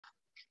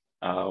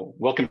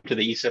Welcome to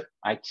the ESIP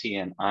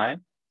ITNI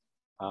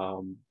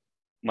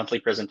monthly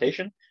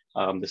presentation.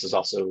 This is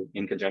also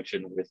in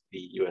conjunction with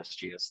the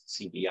USGS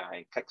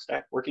CBI Tech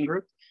Stack Working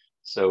Group.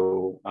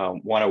 So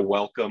want to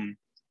welcome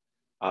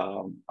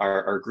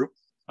our group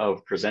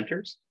of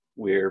presenters.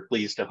 We're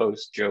pleased to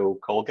host Joe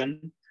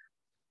Colgan,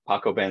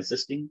 Paco Van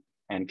Sisting,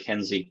 and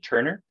Kenzie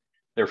Turner.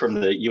 They're from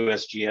the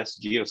USGS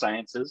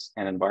Geosciences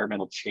and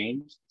Environmental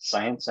Change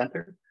Science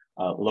Center,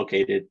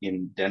 located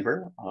in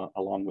Denver,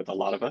 along with a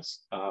lot of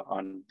us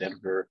on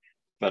Denver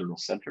Federal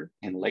Center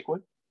in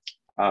Lakewood.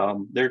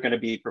 They're going to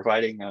be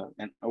providing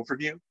an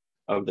overview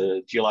of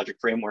the geologic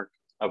framework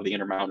of the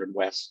Intermountain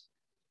West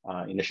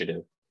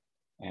initiative.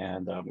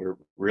 And we're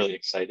really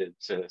excited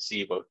to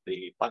see both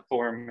the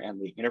platform and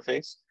the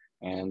interface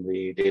and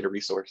the data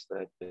resource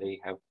that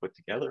they have put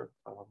together.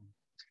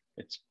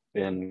 It's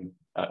been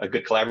a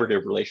good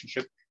collaborative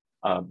relationship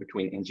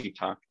between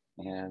NG-Talk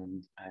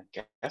and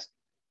guest.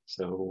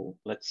 So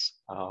let's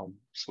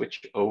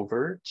switch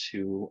over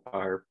to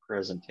our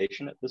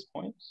presentation at this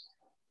point.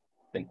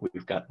 I think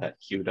we've got that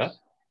queued up,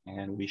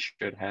 and we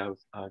should have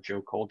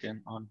Joe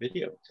Colgan on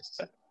video just a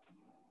second.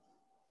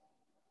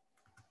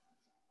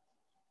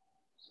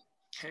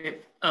 Okay,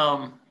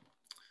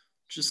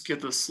 just get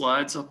the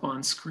slides up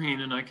on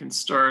screen and I can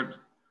start.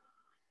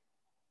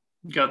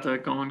 You got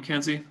that going,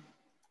 Kenzie?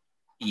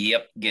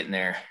 Yep, getting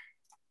there.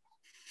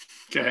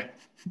 Okay.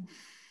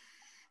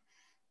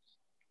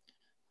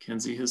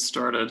 Kenzie has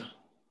started.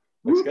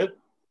 Looks good.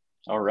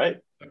 All right.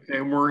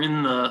 Okay, we're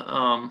in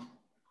the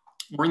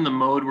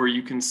mode where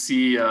you can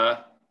see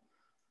the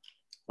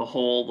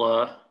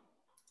whole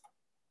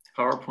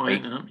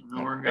PowerPoint. Now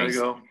we're gonna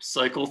go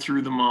cycle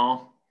through them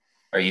all.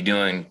 Are you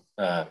doing?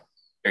 Are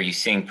you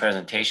seeing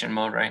presentation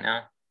mode right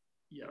now?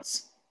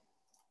 Yes.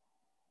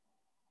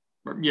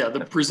 Yeah,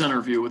 the presenter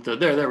view with the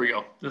there we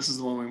go. This is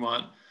the one we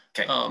want.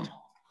 Okay.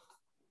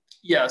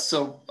 Yeah.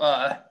 So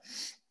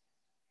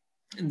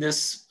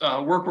this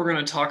work we're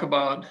going to talk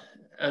about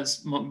has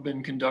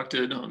been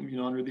conducted,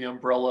 under the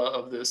umbrella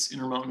of this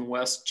Intermountain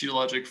West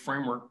Geologic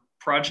Framework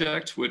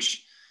project,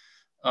 which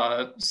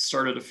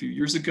started a few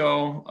years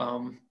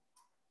ago.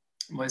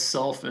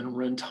 Myself and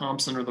Ren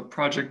Thompson are the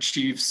project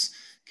chiefs.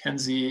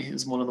 Kenzie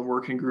is one of the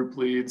working group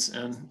leads,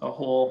 and a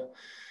whole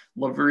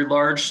very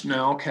large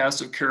now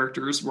cast of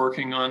characters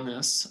working on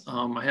this.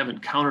 I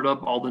haven't counted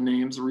up all the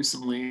names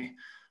recently,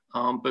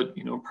 but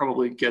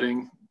probably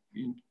getting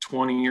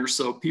 20 or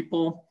so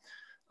people,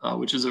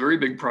 which is a very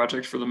big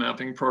project for the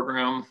mapping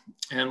program.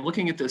 And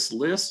looking at this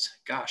list,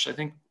 gosh, I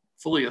think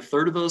fully a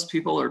third of those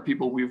people are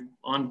people we've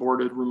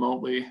onboarded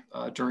remotely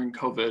during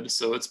COVID.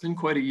 So it's been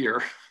quite a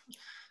year.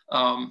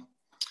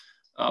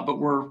 But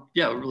we're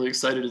really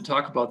excited to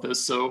talk about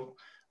this. So,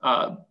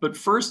 but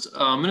first,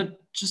 I'm going to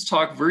just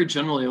talk very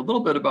generally a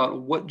little bit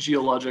about what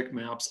geologic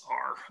maps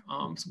are.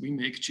 So we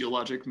make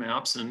geologic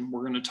maps, and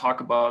we're going to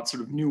talk about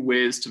sort of new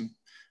ways to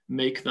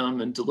make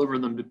them and deliver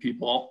them to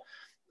people.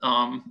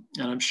 And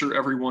I'm sure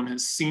everyone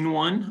has seen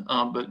one,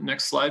 but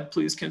next slide,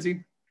 please,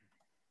 Kenzie.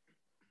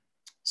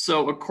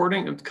 So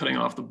I'm cutting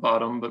off the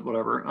bottom, but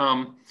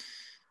whatever.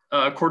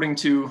 According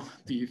to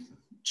the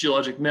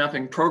Geologic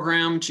Mapping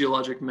Program,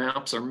 geologic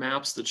maps are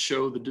maps that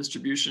show the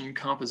distribution,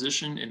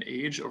 composition, and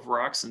age of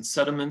rocks and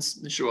sediments.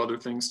 They show other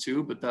things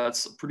too, but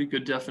that's a pretty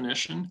good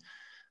definition.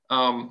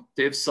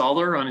 Dave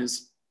Soller on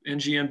his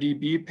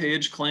NGMDB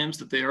page claims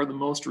that they are the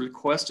most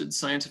requested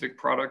scientific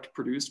product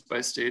produced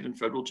by state and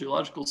federal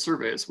geological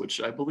surveys,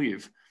 which I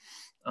believe.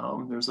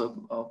 There's a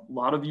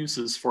lot of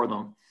uses for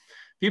them.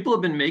 People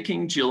have been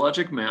making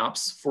geologic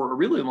maps for a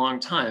really long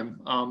time.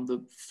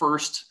 The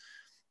first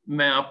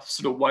map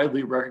sort of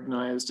widely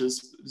recognized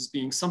as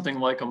being something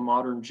like a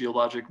modern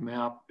geologic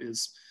map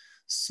is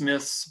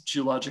Smith's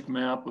Geologic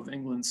Map of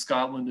England,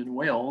 Scotland, and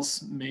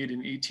Wales, made in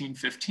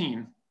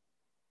 1815.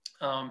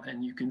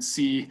 And you can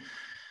see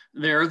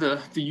there the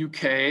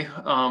UK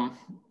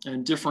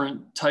and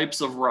different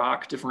types of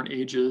rock, different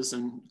ages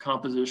and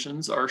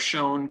compositions are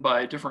shown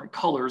by different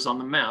colors on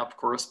the map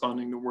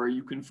corresponding to where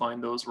you can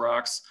find those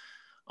rocks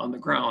on the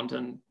ground.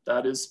 And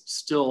that is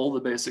still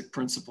the basic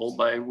principle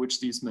by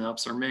which these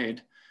maps are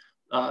made.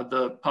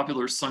 The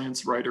popular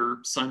science writer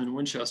Simon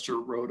Winchester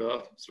wrote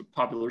a sort of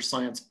popular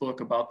science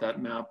book about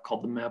that map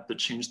called The Map That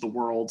Changed the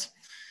World,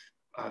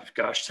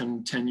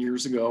 10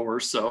 years ago or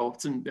so.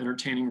 It's an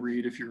entertaining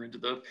read if you're into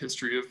the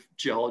history of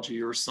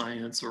geology or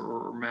science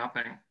or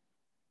mapping.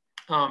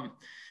 By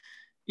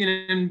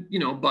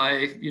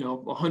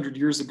 100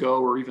 years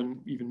ago or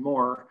even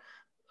more,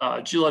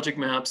 geologic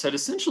maps had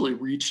essentially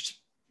reached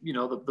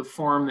the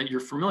form that you're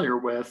familiar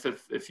with.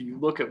 If you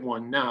look at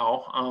one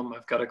now,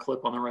 I've got a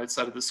clip on the right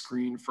side of the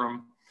screen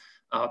from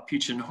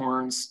Peach and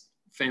Horn's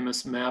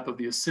famous map of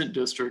the Assynt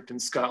District in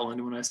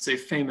Scotland. When I say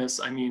famous,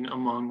 I mean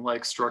among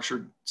like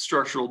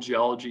structural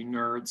geology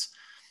nerds,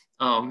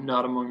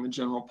 not among the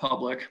general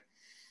public.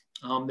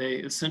 They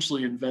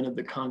essentially invented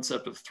the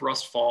concept of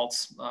thrust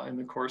faults in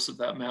the course of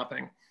that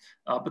mapping.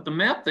 But the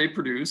map they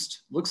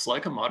produced looks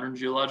like a modern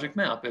geologic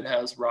map. It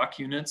has rock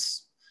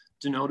units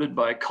denoted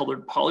by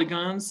colored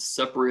polygons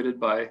separated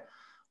by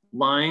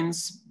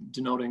lines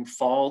denoting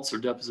faults or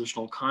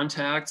depositional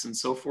contacts and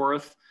so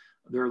forth.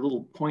 There are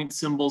little point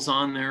symbols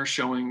on there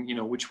showing,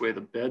 which way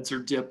the beds are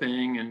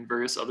dipping and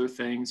various other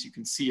things. You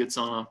can see it's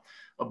on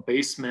a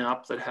base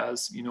map that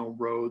has,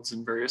 roads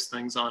and various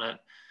things on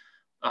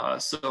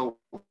it. So,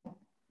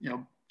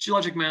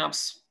 geologic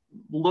maps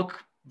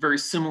look very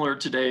similar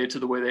today to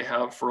the way they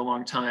have for a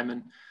long time.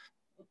 And,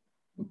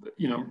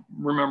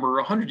 remember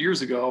 100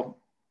 years ago,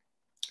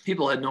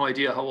 people had no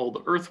idea how old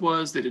the Earth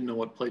was. They didn't know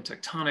what plate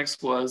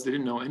tectonics was. They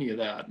didn't know any of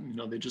that.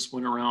 They just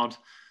went around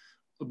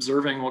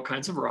observing what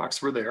kinds of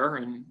rocks were there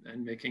and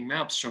making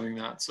maps showing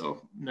that.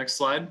 So next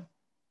slide.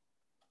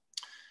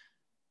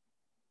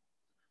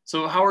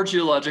 So how are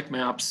geologic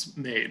maps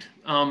made?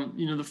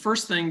 The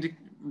first thing to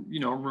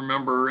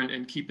remember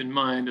and keep in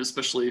mind,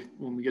 especially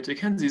when we get to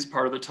Kenzie's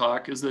part of the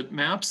talk, is that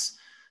maps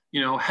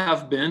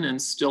have been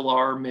and still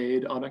are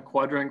made on a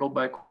quadrangle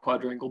by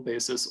quadrangle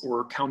basis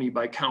or county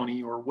by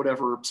county or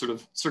whatever sort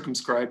of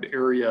circumscribed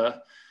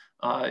area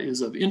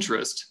is of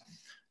interest.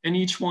 And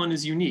each one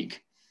is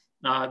unique.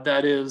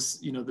 That is,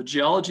 the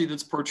geology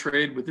that's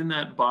portrayed within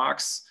that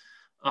box,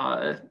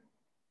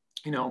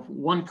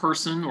 one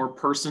person or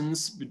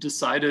persons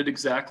decided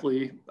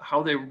exactly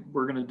how they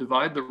were going to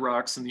divide the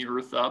rocks in the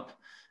earth up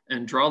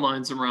and draw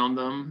lines around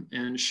them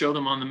and show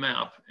them on the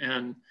map.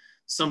 And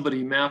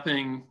somebody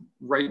mapping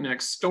right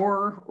next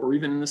door or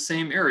even in the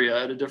same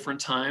area at a different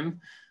time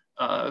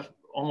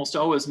almost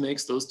always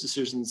makes those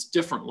decisions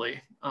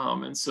differently.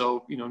 And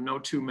so, no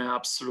two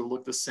maps sort of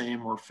look the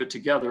same or fit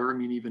together. I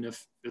mean, even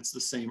if it's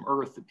the same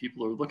earth that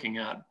people are looking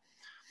at.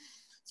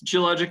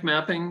 Geologic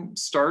mapping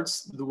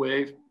starts the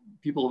way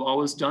people have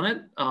always done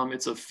it.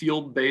 It's a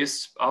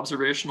field-based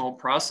observational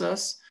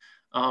process.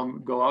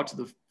 Go out to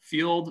the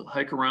field,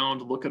 hike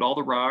around, look at all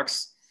the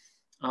rocks,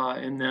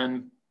 and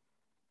then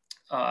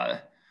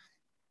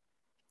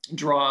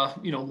draw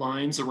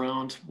lines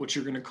around what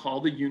you're going to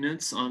call the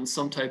units on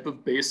some type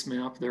of base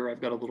map. There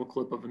I've got a little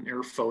clip of an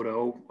air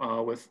photo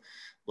with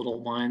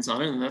little lines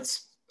on it, and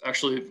that's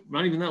actually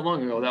not even that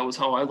long ago. That was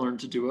how I learned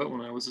to do it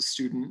when I was a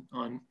student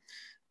on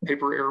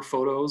paper air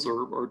photos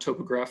or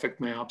topographic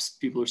maps.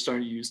 People are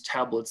starting to use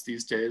tablets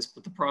these days,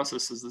 but the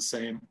process is the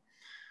same.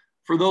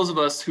 For those of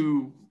us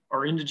who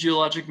are into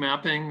geologic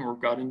mapping or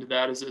got into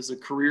that as a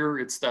career,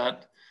 it's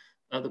that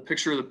the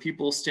picture of the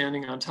people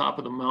standing on top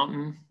of the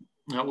mountain.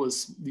 That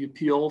was the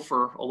appeal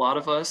for a lot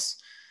of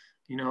us.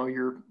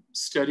 You're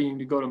studying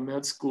to go to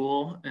med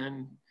school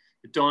and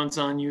it dawns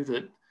on you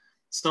that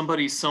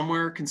somebody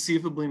somewhere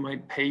conceivably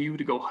might pay you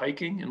to go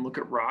hiking and look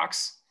at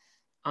rocks.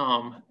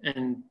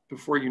 And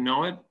before you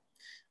know it,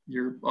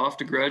 you're off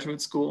to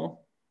graduate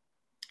school.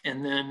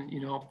 And then,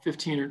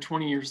 15 or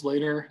 20 years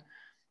later,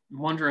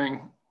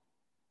 wondering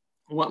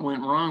what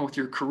went wrong with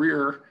your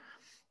career.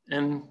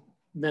 And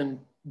then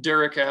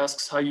Derek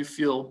asks how you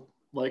feel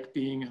like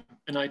being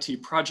an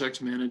IT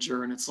project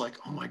manager. And it's like,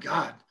 oh my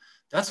God,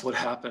 that's what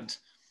happened.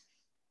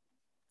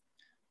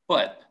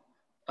 But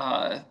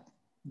the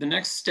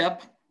next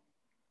step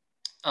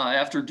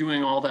after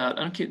doing all that,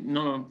 I don't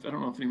know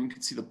if anyone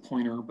can see the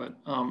pointer, but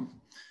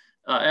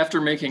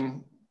after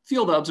making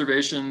field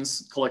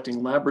observations,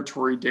 collecting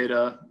laboratory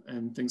data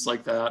and things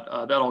like that,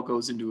 that all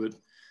goes into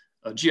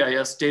a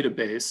GIS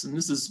database. And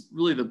this is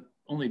really the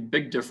only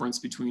big difference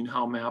between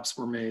how maps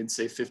were made,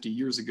 say 50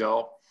 years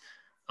ago.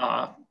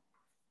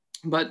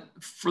 But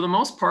for the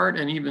most part,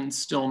 and even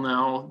still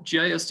now,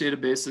 GIS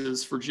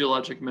databases for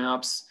geologic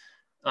maps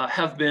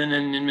have been,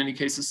 and in many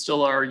cases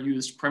still are,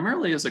 used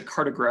primarily as a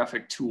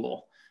cartographic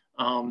tool.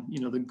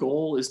 The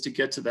goal is to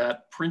get to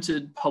that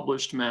printed,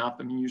 published map.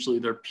 I mean, usually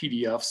they're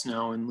PDFs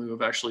now in lieu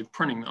of actually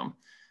printing them.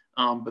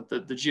 But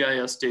the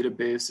GIS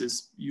database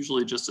is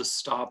usually just a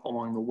stop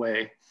along the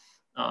way,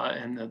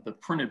 and the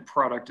printed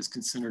product is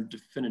considered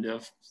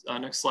definitive.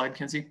 Next slide,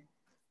 Kenzie.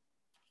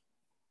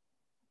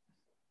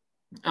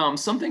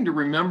 Something to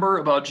remember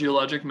about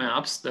geologic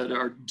maps that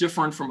are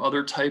different from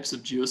other types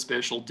of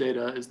geospatial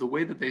data is the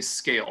way that they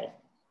scale.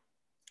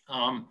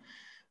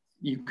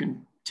 You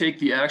can take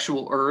the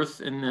actual Earth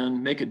and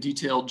then make a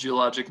detailed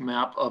geologic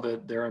map of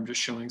it. There I'm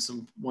just showing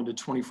some 1 to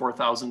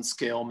 24,000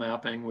 scale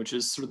mapping, which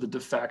is sort of the de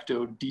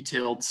facto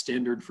detailed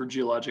standard for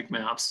geologic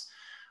maps.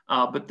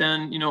 But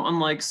then,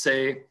 unlike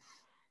say,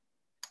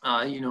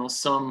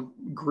 some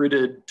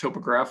gridded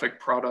topographic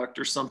product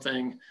or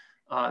something,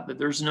 that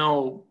there's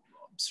no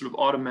sort of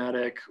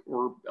automatic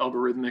or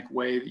algorithmic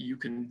way that you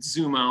can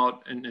zoom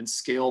out and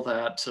scale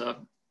that to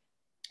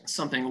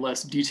something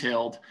less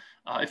detailed.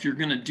 If you're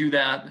going to do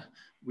that,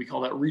 we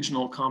call that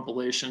regional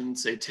compilation,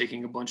 say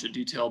taking a bunch of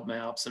detailed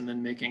maps and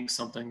then making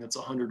something that's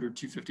 100 or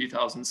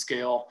 250,000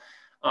 scale.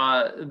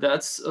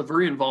 That's a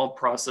very involved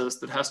process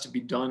that has to be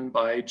done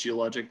by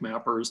geologic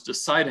mappers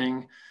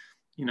deciding,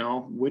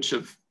 which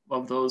of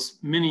those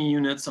mini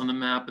units on the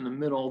map in the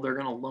middle, they're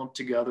going to lump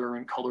together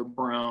and color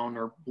brown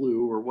or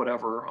blue or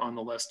whatever on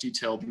the less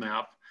detailed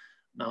map.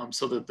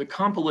 So that the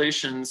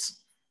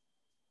compilations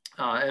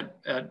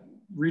at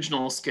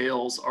regional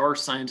scales are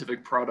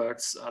scientific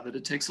products that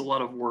it takes a lot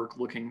of work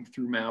looking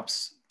through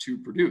maps to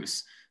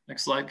produce.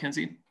 Next slide,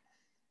 Kenzie.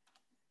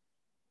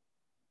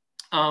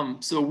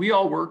 So we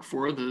all work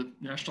for the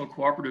National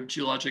Cooperative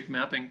Geologic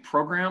Mapping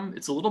Program.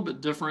 It's a little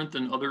bit different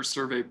than other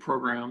survey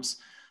programs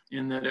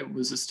in that it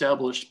was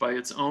established by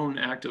its own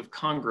act of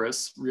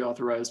Congress,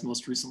 reauthorized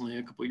most recently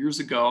a couple of years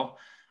ago.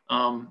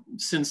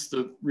 Since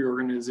the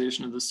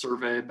reorganization of the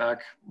survey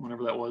back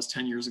whenever that was,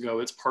 10 years ago,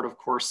 it's part of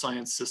core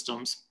science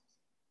systems.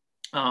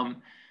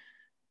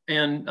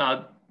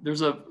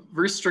 There's a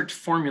very strict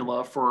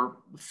formula for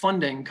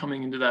funding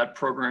coming into that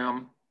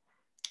program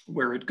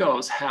where it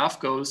goes. Half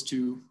goes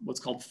to what's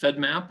called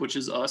FedMap, which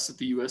is us at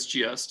the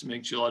USGS to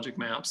make geologic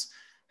maps.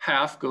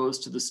 Half goes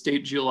to the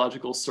state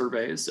geological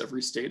surveys.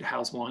 Every state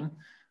has one,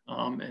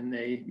 and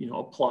they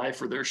apply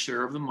for their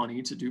share of the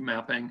money to do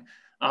mapping.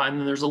 And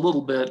then there's a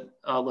little bit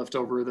left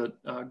over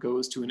that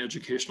goes to an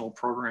educational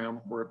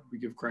program where we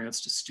give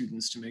grants to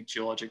students to make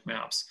geologic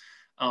maps.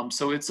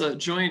 So it's a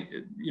joint,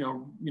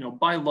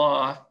 by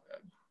law,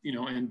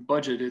 and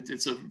budget,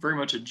 it's very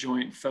much a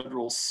joint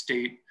federal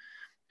state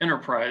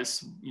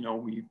enterprise.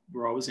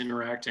 We're always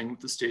interacting with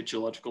the state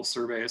geological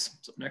surveys.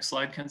 So next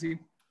slide, Kenzie.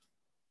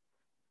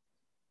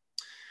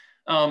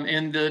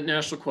 And the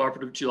National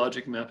Cooperative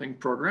Geologic Mapping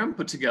Program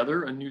put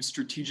together a new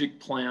strategic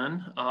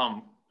plan.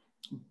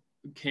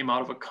 Came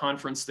out of a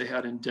conference they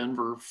had in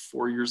Denver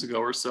 4 years ago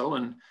or so.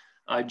 And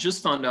I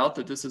just found out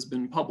that this has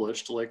been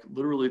published like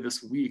literally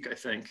this week, I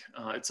think.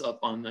 It's up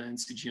on the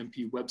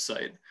NCGMP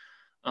website.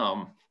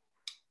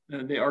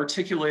 They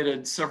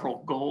articulated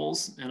several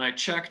goals, and I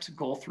checked,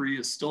 goal 3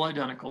 is still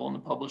identical in the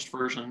published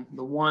version.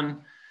 The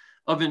one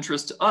of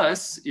interest to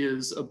us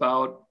is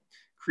about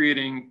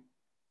creating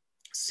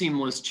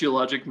seamless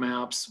geologic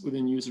maps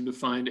within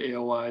user-defined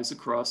AOIs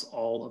across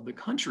all of the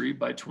country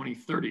by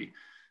 2030.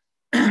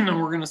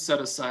 And we're going to set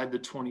aside the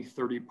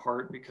 2030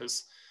 part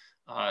because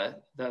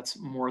that's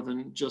more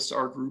than just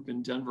our group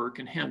in Denver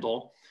can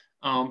handle.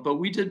 But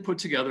we did put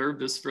together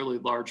this fairly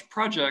large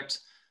project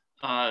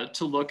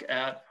to look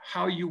at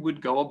how you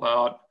would go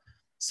about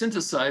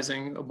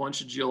synthesizing a bunch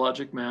of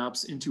geologic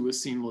maps into a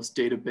seamless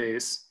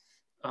database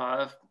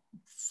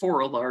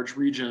for a large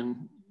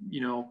region,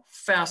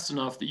 fast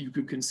enough that you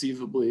could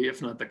conceivably,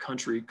 if not the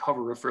country,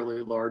 cover a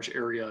fairly large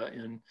area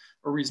in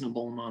a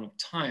reasonable amount of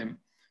time.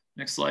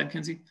 Next slide,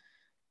 Kenzie.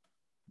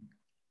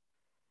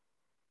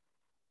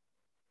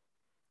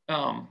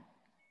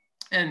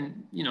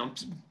 And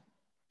to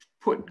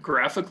put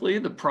graphically,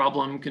 the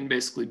problem can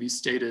basically be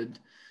stated.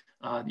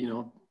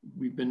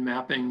 We've been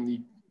mapping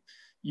the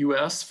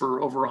US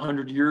for over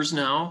 100 years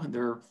now.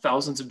 There are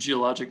thousands of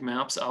geologic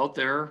maps out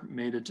there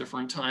made at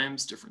different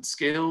times, different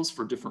scales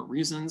for different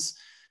reasons.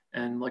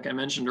 And like I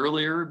mentioned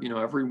earlier,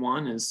 every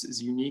one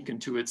is unique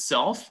unto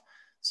itself.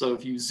 So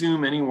if you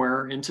zoom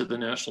anywhere into the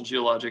National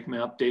Geologic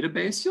Map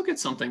database, you'll get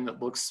something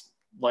that looks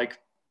like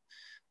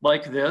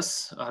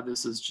this.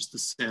 This is just the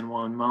San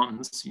Juan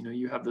Mountains.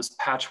 You have this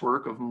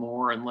patchwork of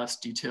more and less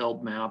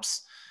detailed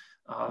maps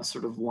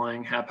sort of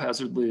lying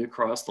haphazardly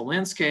across the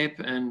landscape.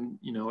 And,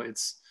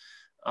 it's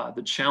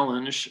the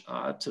challenge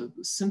to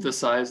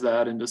synthesize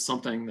that into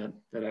something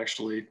that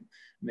actually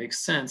makes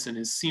sense and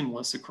is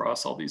seamless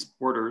across all these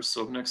borders.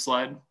 So next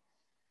slide.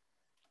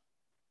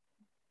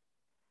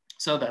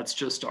 So that's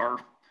just our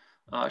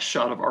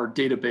shot of our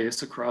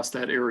database across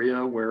that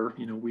area where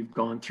we've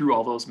gone through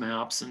all those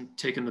maps and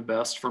taken the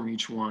best from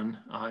each one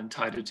and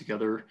tied it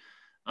together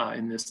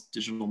in this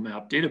digital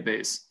map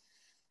database.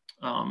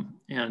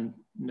 And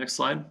next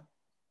slide.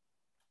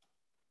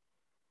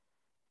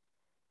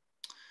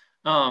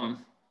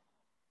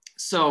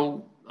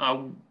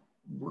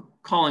 We're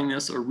calling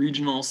this a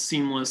regional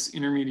seamless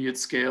intermediate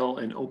scale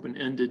and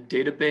open-ended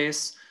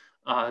database.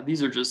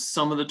 These are just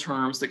some of the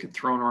terms that get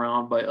thrown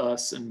around by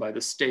us and by the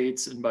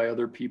states and by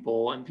other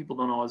people, and people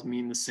don't always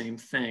mean the same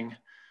thing.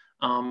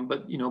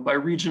 But by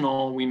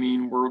regional, we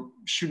mean we're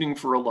shooting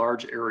for a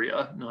large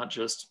area, not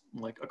just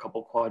like a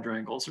couple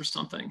quadrangles or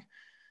something.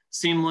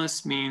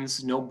 Seamless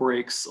means no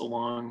breaks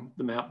along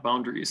the map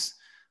boundaries,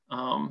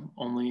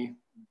 only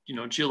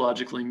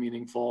geologically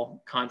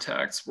meaningful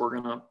contacts. We're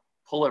gonna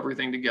pull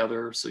everything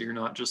together so you're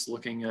not just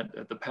looking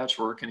at the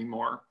patchwork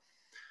anymore.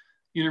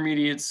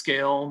 Intermediate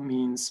scale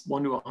means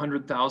 1 to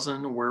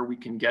 100,000 where we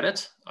can get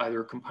it,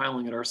 either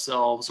compiling it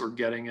ourselves or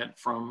getting it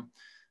from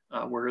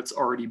where it's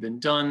already been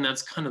done.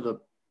 That's kind of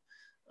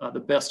the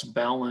best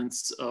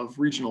balance of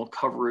regional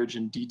coverage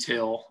and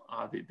detail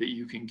that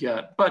you can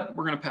get. But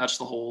we're going to patch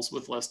the holes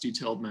with less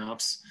detailed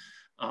maps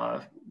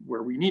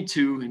where we need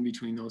to in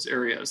between those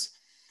areas.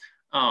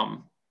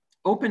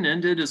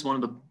 Open-ended is one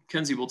of the,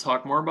 Kenzie will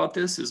talk more about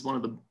this, is one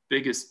of the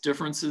biggest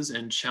differences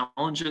and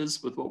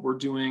challenges with what we're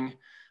doing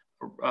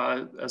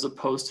as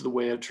opposed to the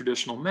way a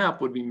traditional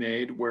map would be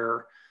made,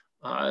 where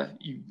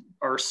you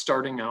are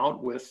starting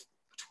out with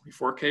a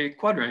 24K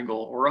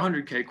quadrangle or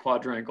 100K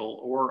quadrangle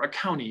or a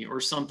county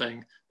or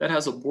something that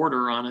has a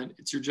border on it.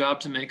 It's your job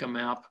to make a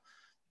map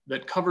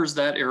that covers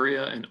that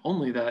area and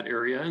only that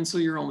area. And so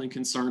you're only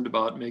concerned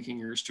about making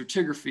your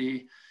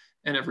stratigraphy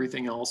and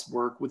everything else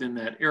work within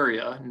that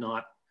area,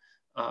 not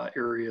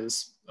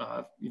areas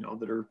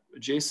that are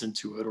adjacent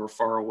to it or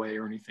far away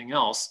or anything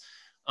else.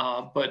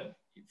 But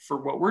for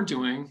what we're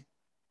doing,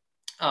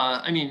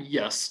 I mean,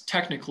 yes,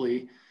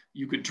 technically,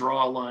 you could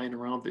draw a line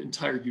around the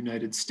entire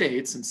United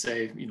States and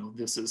say, you know,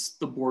 this is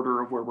the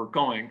border of where we're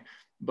going,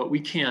 but we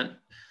can't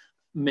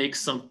make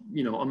some,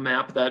 you know, a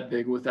map that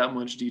big with that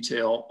much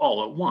detail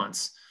all at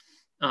once.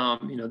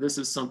 You know, this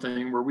is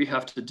something where we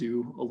have to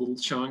do a little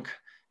chunk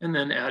and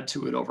then add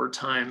to it over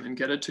time and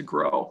get it to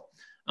grow.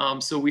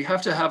 So we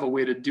have to have a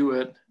way to do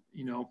it,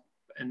 you know,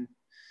 and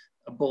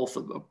both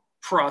a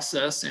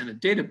process and a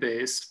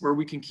database where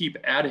we can keep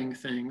adding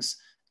things,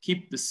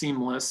 keep the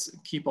seamless,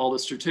 keep all the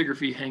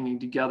stratigraphy hanging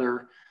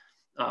together,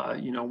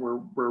 you know,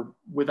 we're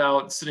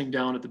without sitting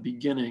down at the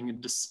beginning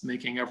and just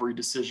making every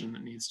decision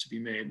that needs to be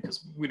made,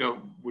 because we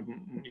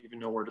wouldn't even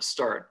know where to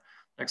start.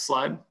 Next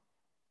slide.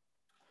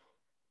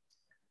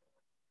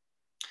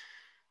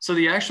 So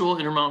the actual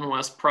Intermountain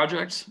West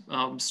project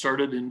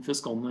started in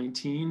fiscal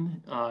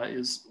 19,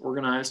 is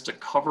organized to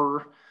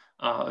cover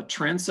a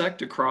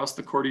transect across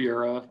the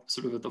Cordillera,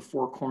 sort of at the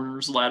four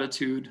corners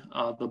latitude.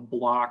 The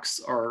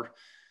blocks are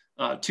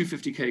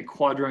 250K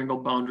quadrangle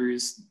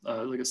boundaries.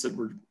 Like I said,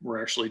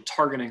 we're actually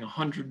targeting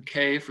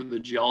 100K for the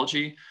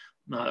geology.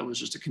 It was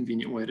just a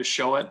convenient way to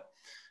show it.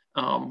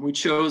 We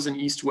chose an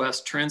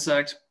east-west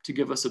transect to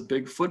give us a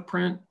big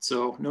footprint,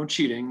 so no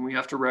cheating. We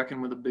have to reckon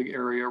with a big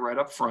area right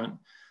up front.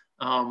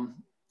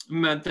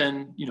 Meant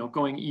then, you know,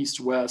 going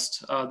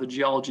east-west, the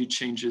geology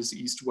changes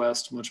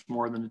east-west much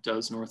more than it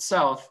does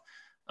north-south.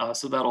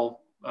 So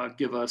that'll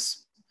give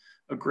us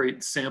a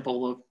great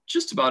sample of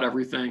just about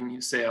everything,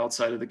 you say,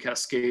 outside of the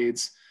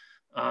Cascades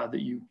that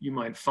you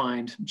might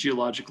find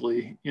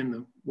geologically in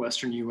the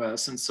Western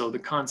US. And so the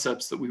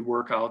concepts that we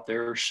work out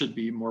there should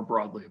be more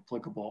broadly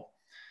applicable.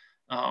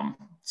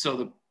 So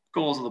the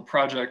goals of the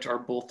project are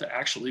both to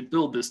actually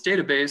build this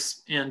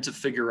database and to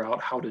figure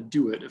out how to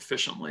do it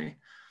efficiently.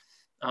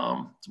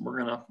 So we're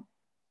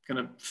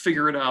gonna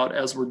figure it out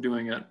as we're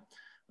doing it,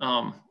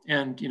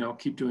 and you know,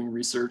 keep doing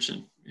research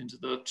into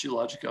the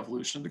geologic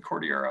evolution of the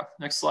Cordillera.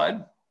 Next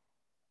slide.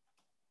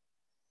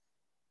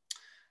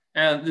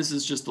 And this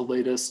is just the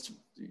latest,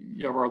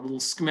 you know, our little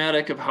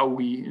schematic of how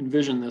we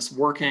envision this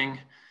working.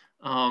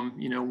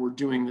 You know, we're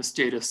doing this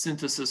data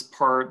synthesis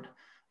part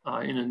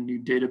in a new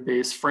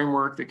database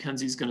framework that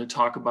Kenzie's going to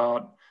talk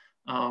about,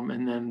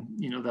 and then,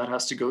 you know, that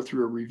has to go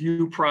through a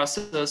review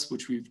process,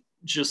 which we've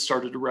just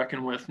started to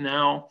reckon with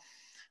now,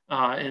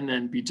 and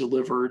then be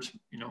delivered,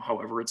 you know,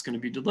 however it's going to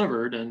be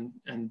delivered. And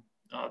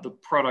the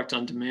product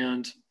on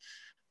demand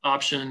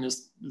option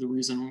is the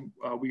reason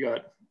we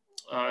got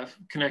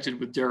connected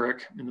with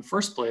Derek in the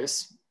first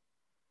place.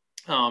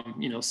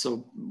 You know,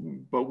 so,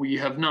 but we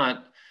have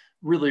not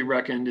really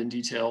reckoned in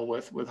detail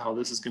with how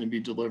this is going to be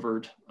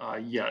delivered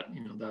yet.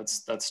 You know,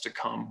 that's to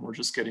come. We're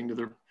just getting to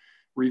the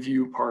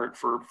review part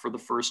for the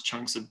first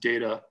chunks of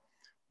data.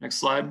 Next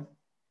slide.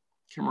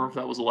 Can't remember if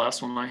that was the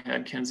last one I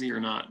had, Kenzie,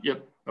 or not.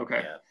 Yep.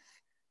 Okay. Yeah.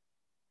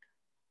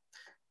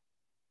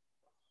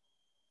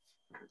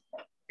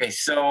 Okay,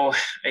 so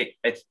I'm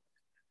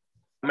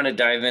going to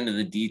dive into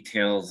the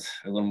details,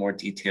 a little more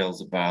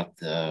details about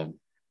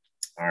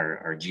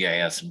our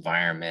GIS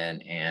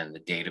environment and the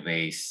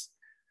database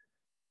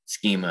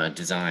schema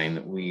design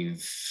that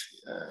we've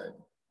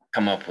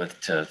come up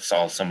with to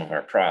solve some of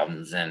our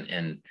problems.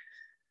 And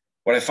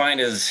what I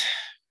find is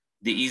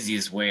the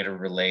easiest way to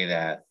relay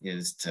that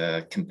is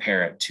to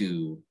compare it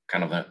to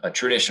kind of a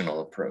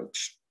traditional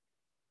approach.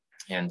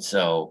 And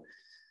so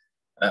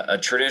a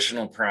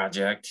traditional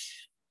project,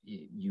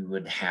 you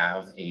would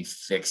have a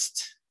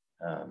fixed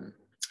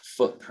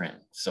footprint.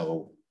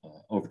 So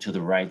over to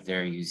the right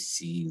there, you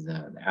see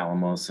the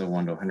Alamosa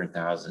 1 to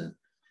 100,000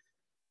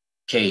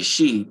 K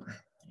sheet.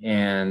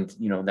 And,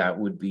 you know, that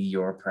would be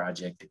your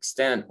project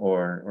extent,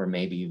 or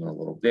maybe even a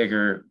little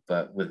bigger,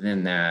 but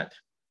within that,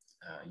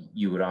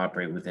 you would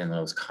operate within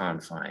those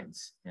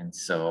confines. And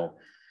so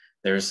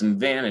there's some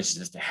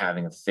advantages to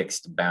having a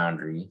fixed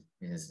boundary,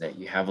 is that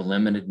you have a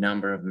limited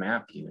number of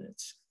map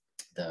units.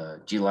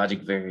 The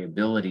geologic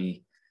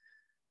variability,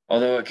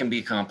 although it can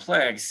be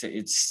complex,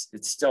 it's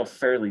still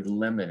fairly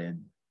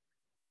limited,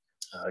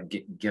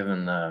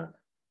 given the,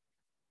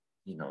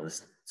 you know,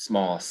 the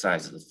small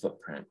size of the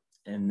footprint.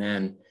 And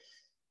then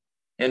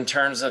in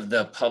terms of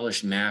the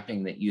published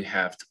mapping that you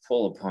have to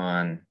pull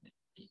upon,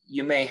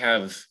 you may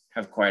have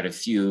quite a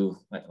few,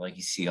 like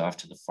you see off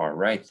to the far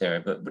right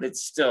there, but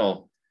it's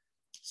still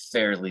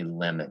fairly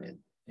limited.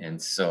 And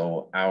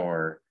so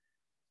our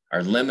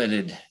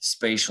limited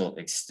spatial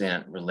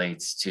extent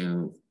relates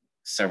to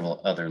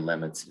several other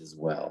limits as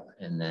well.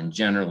 And then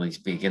generally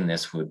speaking,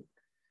 this would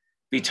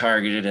be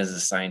targeted as a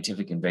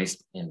scientific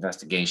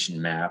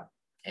investigation map,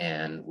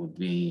 and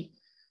the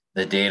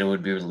data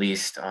would be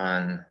released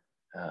on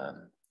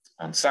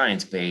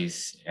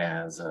ScienceBase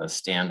as a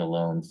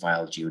standalone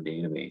file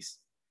geodatabase.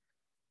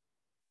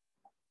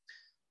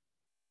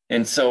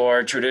 And so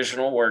our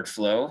traditional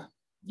workflow,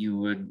 you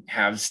would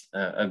have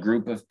a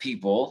group of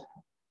people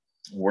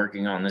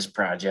working on this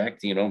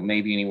project, you know,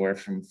 maybe anywhere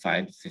from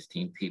 5 to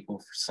 15 people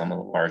for some of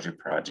the larger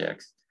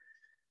projects.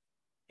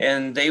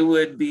 And they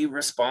would be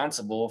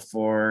responsible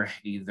for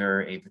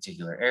either a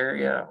particular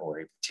area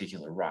or a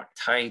particular rock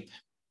type.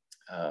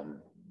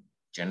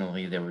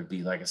 generally there would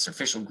be like a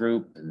surficial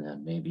group, and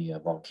then maybe a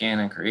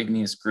volcanic or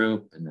igneous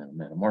group, and then a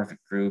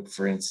metamorphic group,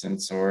 for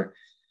instance, or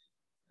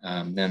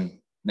then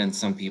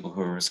some people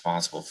who are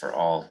responsible for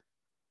all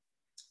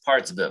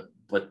parts of it.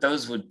 But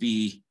those would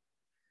be,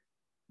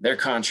 their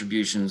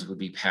contributions would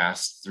be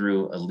passed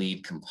through a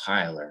lead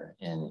compiler.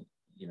 And,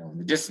 you know, in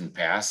the distant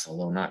past,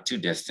 although not too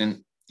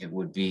distant, it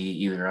would be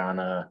either on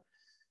a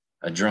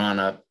drawn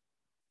up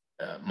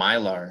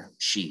Mylar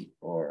sheet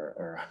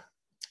or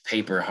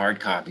paper hard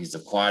copies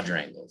of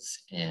quadrangles.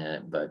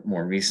 But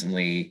more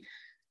recently,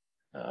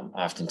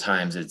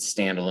 oftentimes it's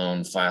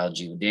standalone file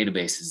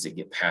geodatabases that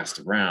get passed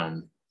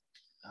around.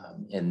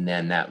 And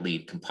then that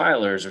lead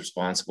compiler is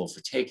responsible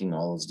for taking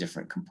all those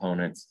different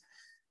components,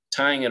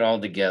 tying it all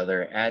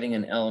together, adding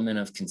an element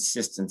of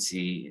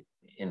consistency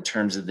in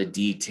terms of the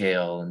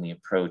detail and the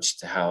approach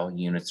to how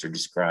units are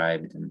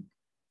described,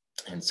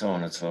 and so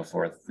on and so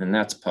forth. And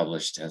that's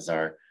published as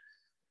our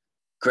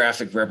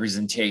graphic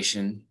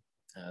representation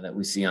that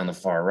we see on the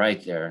far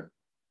right there.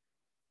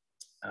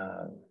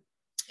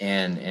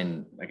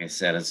 And like I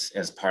said,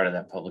 as part of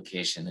that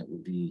publication, it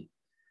would be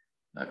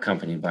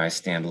accompanied by a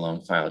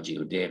standalone file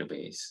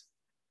geodatabase.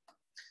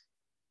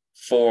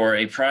 For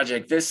a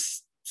project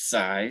this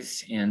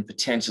size, and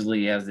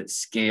potentially as it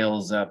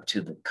scales up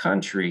to the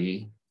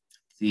country,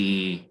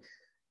 we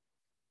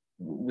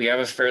have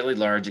a fairly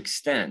large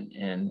extent.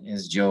 And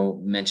as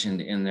Joe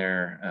mentioned in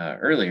there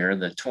earlier,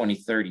 the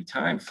 2030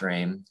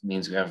 timeframe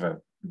means we have a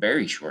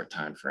very short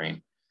time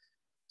frame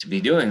to be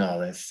doing all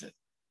this.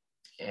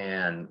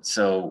 And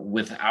so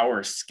with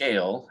our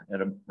scale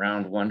at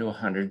around 1 to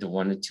 100 to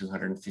 1 to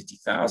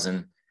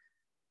 250,000,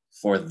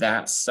 for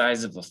that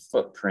size of a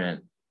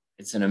footprint,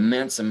 it's an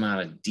immense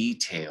amount of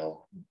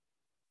detail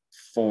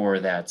for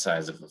that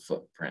size of a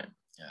footprint.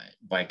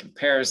 By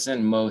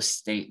comparison, most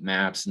state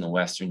maps in the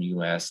Western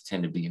US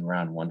tend to be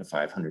around 1 to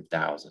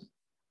 500,000.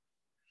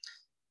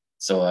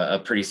 So a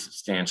pretty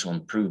substantial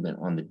improvement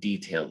on the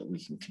detail that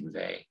we can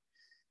convey.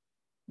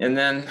 And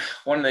then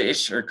one of the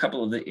issues, or a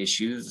couple of the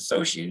issues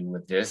associated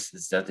with this,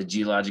 is that the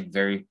geologic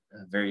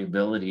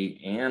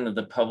variability and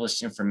the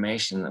published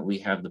information that we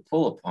have to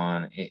pull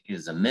upon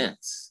is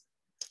immense.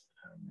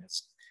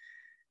 As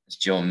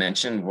Joe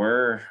mentioned,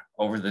 we're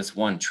over this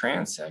one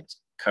transect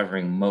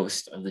covering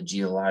most of the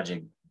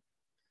geologic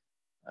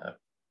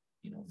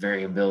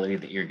variability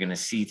that you're going to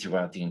see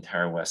throughout the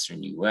entire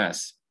Western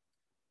US.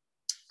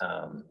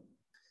 And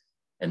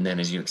then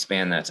as you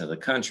expand that to the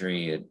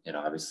country, it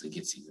obviously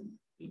gets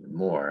even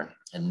more.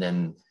 And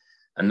then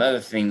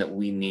another thing that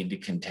we need to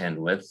contend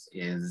with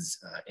is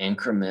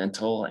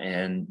incremental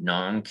and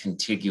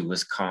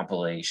non-contiguous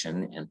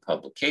compilation and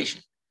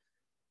publication.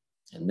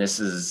 And this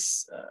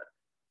is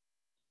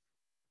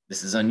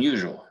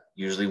unusual.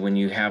 Usually when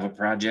you have a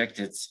project,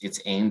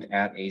 it's aimed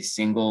at a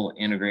single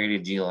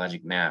integrated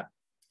geologic map,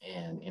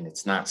 and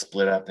it's not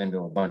split up into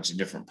a bunch of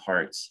different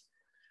parts,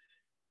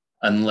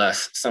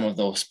 unless some of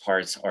those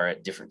parts are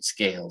at different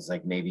scales,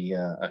 like maybe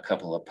a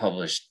couple of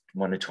published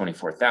 1 to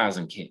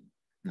 24,000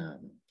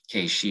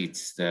 K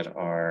sheets that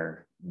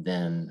are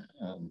then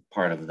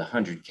part of the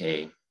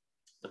 100K,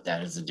 but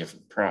that is a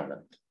different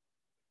product.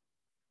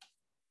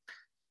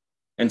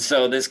 And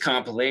so this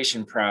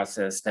compilation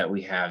process that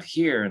we have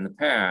here in the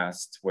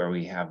past, where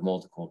we have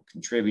multiple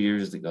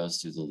contributors that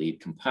goes through the lead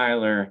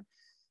compiler,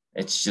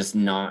 it's just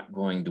not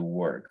going to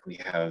work. We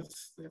have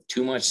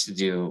too much to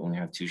do, and we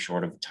have too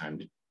short of a time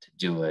to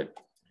do it.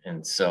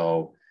 And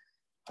so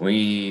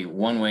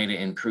one way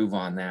to improve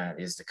on that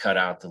is to cut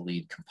out the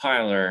lead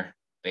compiler,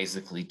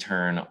 basically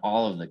turn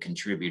all of the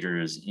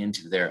contributors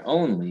into their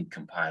own lead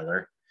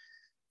compiler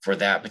for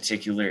that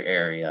particular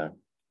area.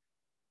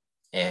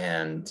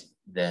 And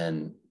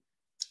then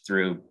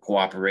through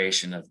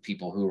cooperation of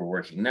people who are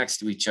working next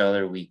to each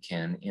other, we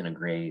can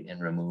integrate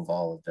and remove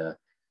all of the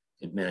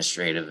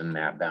administrative and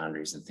map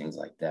boundaries and things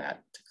like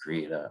that to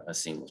create a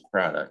seamless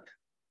product.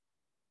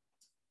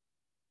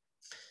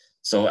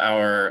 So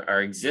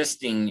our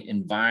existing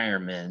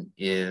environment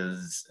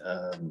is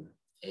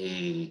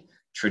a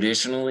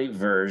traditionally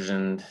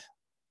versioned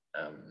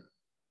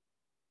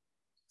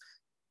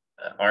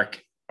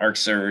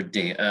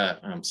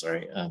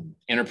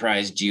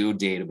enterprise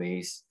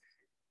geodatabase.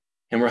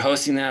 And we're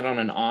hosting that on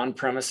an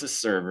on-premises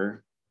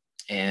server.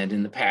 And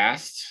in the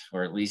past,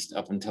 or at least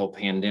up until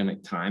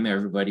pandemic time,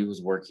 everybody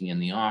was working in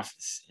the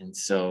office. And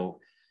so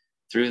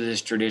through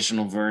this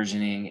traditional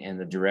versioning and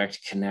the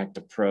direct connect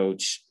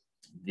approach,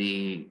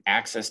 the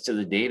access to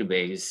the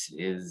database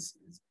is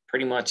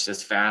pretty much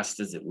as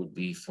fast as it would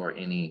be for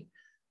any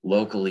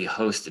locally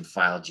hosted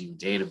file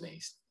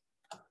geodatabase.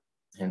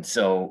 And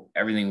so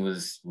everything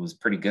was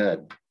pretty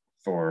good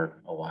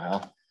for a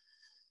while.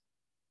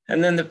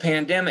 And then the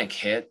pandemic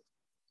hit,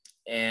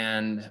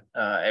 and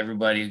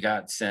everybody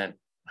got sent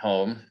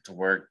home to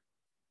work,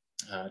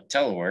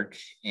 telework,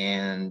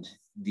 and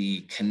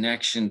the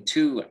connection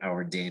to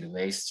our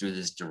database through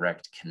this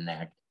direct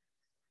connect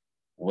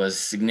was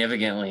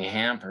significantly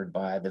hampered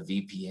by the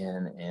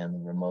VPN and the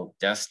remote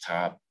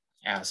desktop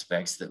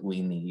aspects that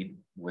we need,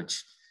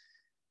 which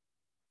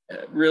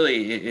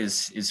really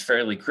is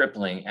fairly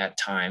crippling at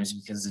times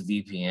because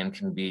the VPN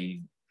can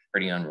be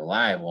pretty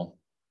unreliable.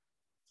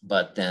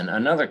 But then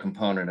another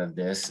component of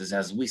this is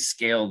as we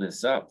scale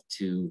this up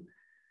to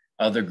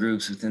other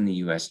groups within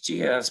the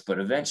USGS, but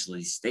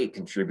eventually state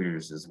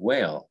contributors as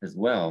well,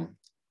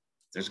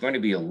 there's going to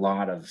be a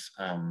lot of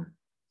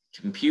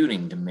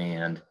computing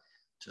demand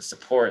to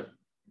support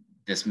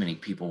this many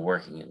people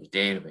working in the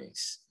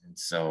database. And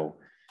so,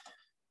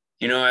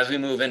 you know, as we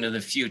move into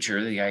the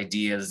future, the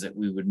idea is that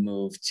we would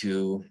move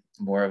to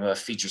more of a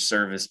feature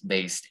service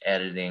based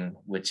editing,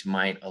 which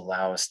might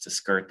allow us to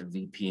skirt the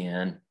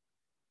VPN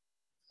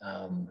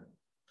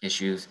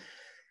issues.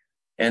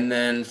 And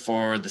then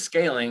for the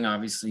scaling,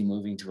 obviously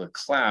moving to a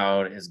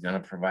cloud is going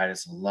to provide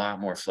us a lot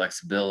more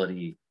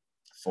flexibility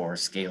for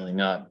scaling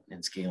up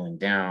and scaling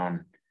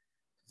down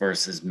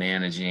versus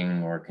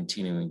managing or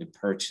continuing to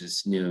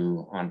purchase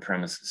new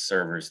on-premises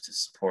servers to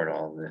support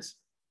all of this.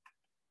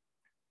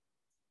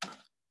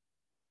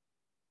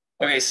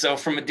 Okay, so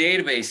from a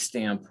database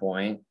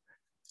standpoint,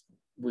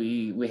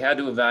 we had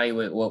to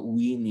evaluate what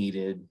we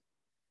needed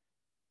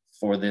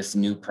for this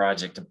new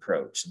project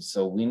approach. And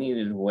so we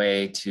needed a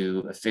way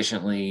to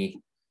efficiently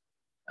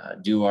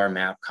do our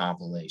map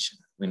compilation.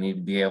 We need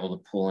to be able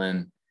to pull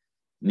in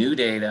new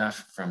data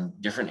from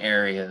different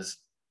areas.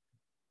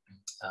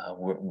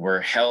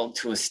 We're held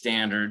to a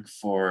standard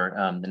for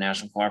the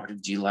National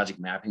Cooperative Geologic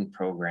Mapping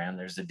Program.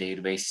 There's a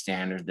database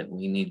standard that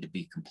we need to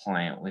be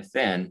compliant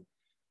within.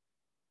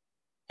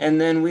 And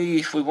then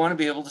we want to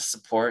be able to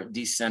support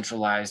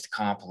decentralized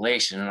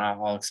compilation. And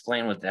I'll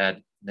explain what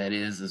that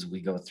is as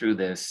we go through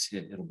this.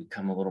 It'll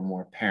become a little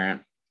more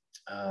apparent.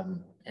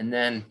 And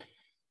then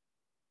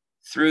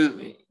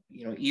through,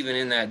 you know, even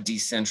in that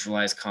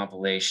decentralized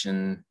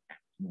compilation,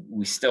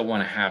 we still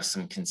want to have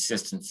some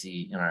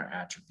consistency in our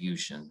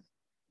attribution.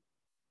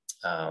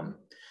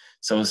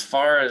 So as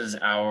far as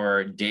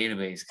our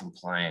database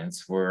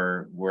compliance,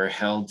 we're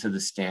held to the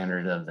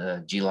standard of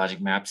the geologic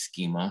map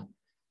schema.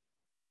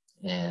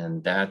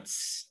 And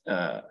that's,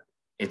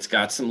 it's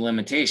got some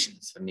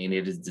limitations. I mean,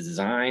 it is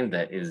designed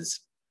that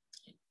is,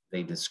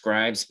 they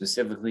describe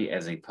specifically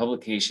as a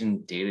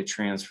publication, data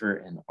transfer,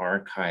 and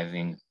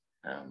archiving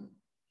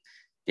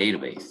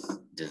database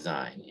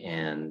design.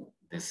 And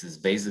this is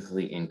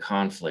basically in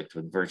conflict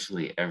with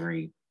virtually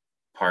every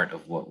part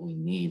of what we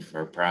need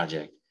for a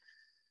project.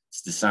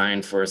 It's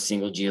designed for a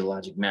single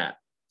geologic map,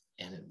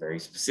 and it very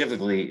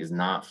specifically is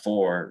not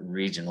for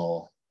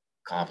regional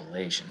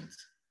compilations.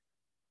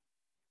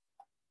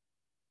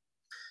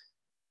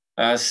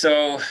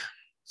 So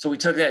we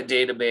took that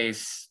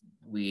database,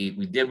 we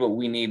did what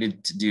we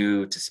needed to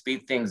do to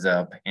speed things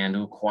up and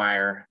to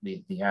acquire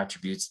the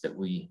attributes that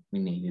we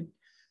needed.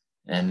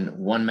 And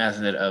one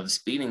method of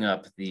speeding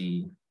up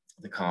the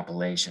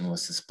compilation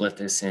was to split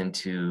this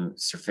into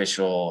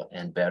superficial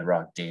and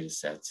bedrock data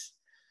sets.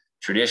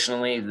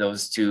 Traditionally,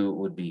 those two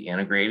would be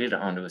integrated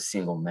onto a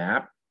single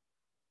map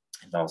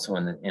and also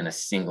in a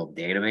single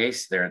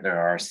database. There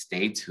are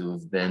states who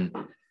have been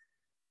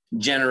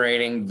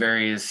generating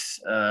various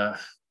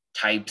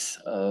types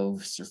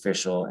of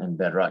superficial and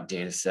bedrock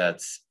data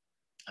sets.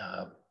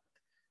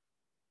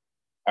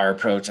 Our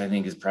approach, I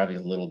think, is probably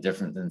a little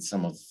different than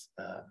some of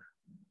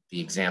the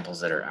examples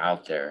that are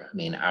out there. I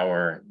mean,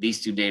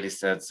 these two data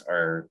sets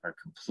are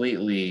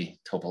completely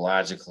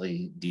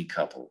topologically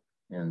decoupled.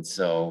 And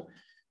so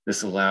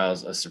this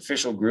allows a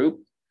superficial group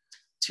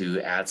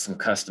to add some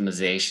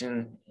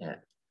customization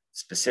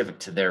specific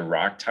to their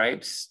rock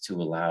types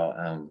to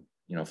allow,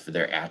 you know, for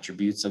their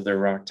attributes of their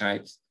rock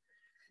types.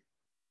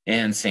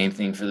 And same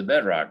thing for the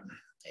bedrock.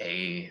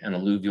 An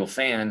alluvial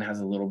fan has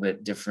a little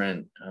bit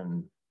different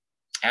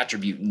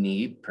attribute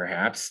need,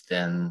 perhaps,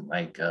 than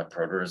like a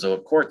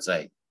Proterozoic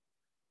quartzite.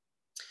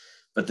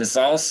 But this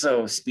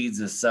also speeds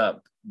us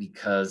up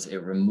because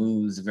it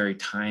removes a very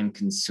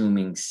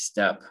time-consuming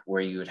step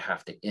where you would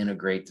have to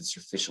integrate the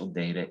superficial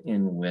data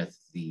in with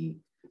the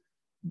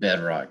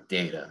bedrock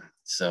data.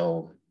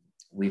 So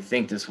we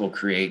think this will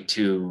create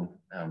two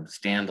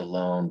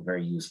standalone,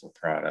 very useful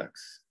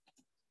products.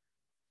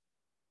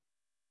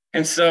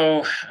 And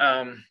so,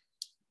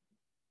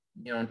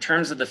 you know, in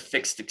terms of the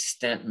fixed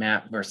extent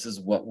map versus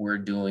what we're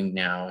doing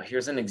now,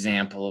 here's an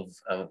example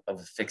of a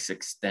fixed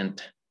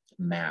extent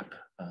map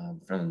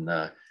from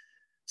the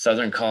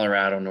southern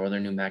Colorado,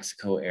 northern New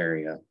Mexico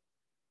area.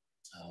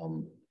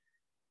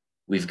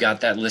 We've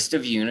got that list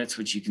of units,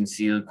 which you can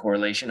see the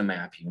correlation of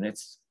map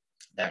units.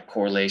 That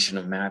correlation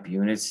of map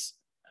units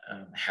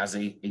has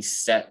a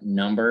set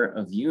number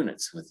of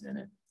units within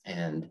it.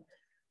 And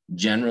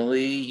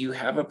generally, you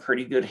have a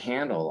pretty good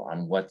handle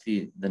on what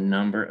the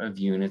number of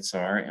units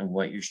are and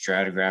what your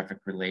stratigraphic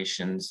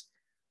relations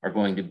are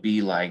going to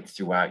be like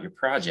throughout your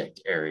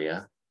project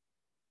area.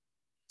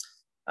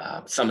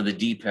 Some of the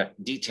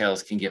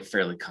details can get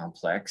fairly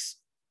complex,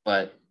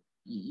 but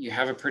you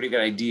have a pretty good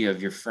idea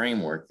of your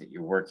framework that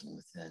you're working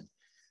within.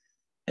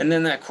 And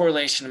then that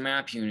correlation of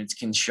map units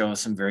can show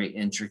some very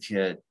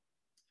intricate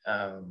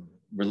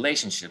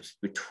relationships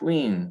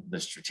between the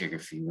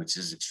stratigraphy, which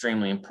is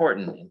extremely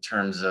important in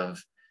terms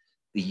of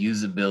the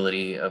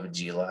usability of a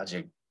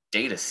geologic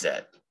data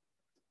set.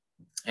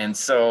 And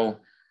so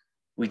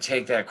we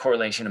take that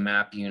correlation of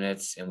map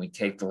units and we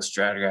take those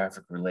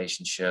stratigraphic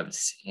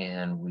relationships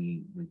and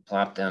we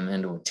plop them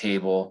into a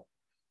table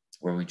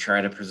where we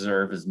try to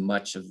preserve as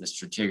much of the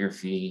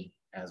stratigraphy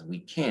as we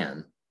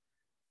can.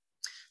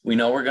 We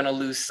know we're going to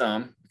lose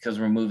some because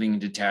we're moving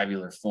into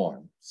tabular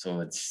form. So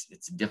it's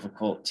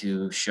difficult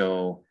to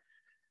show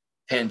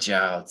pinch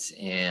outs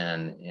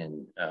and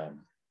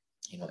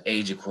you know,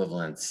 age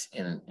equivalents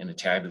in a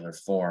tabular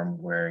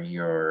form where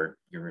you're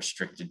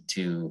restricted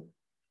to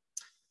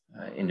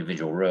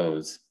individual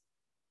rows.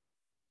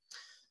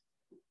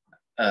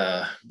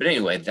 But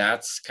anyway,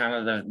 that's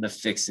kind of the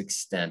fixed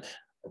extent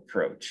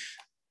approach.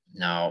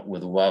 Now,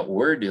 with what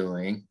we're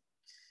doing,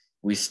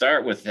 we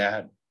start with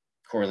that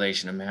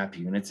correlation of map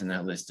units and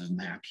that list of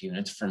map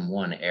units from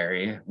one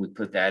area. We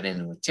put that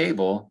into a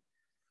table,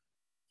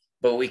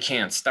 but we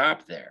can't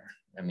stop there.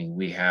 I mean,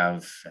 we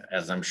have,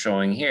 as I'm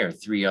showing here,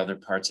 3 other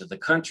parts of the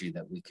country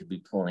that we could be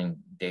pulling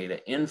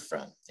data in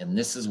from. And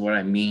this is what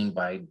I mean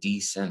by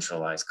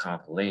decentralized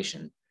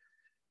compilation.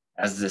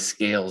 As this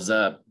scales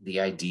up,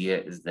 the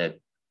idea is that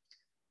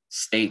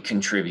state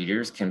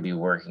contributors can be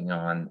working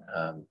on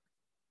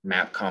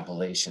map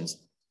compilations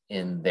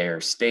in their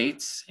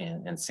states,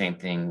 and same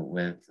thing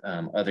with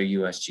other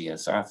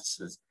USGS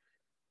offices.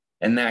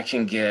 And that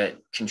can get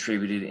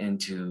contributed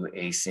into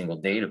a single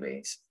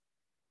database.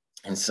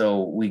 And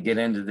so we get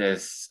into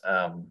this,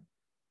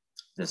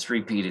 this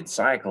repeated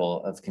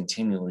cycle of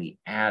continually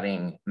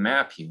adding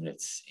map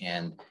units,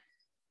 and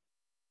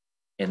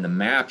the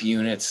map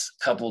units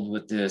coupled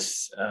with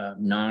this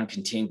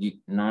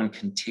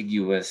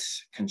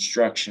non-contiguous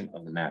construction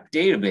of the map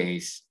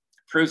database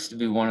proves to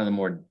be one of the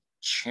more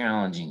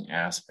challenging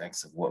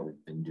aspects of what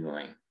we've been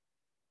doing,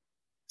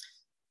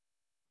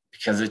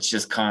 because it's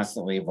just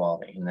constantly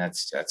evolving, and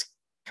that's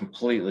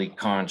completely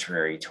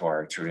contrary to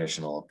our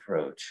traditional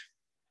approach.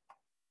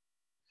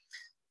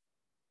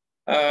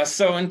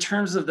 So in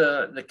terms of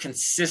the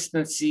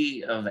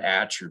consistency of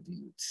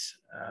attributes,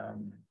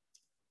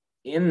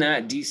 in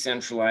that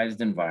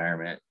decentralized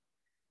environment,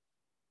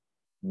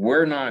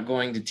 we're not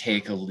going to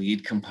take a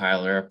lead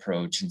compiler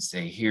approach and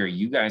say, here,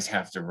 you guys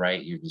have to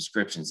write your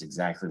descriptions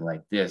exactly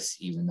like this,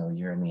 even though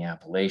you're in the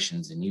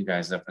Appalachians, and you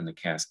guys up in the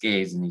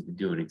Cascades need to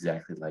do it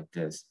exactly like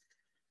this.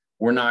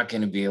 We're not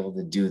going to be able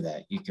to do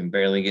that. You can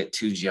barely get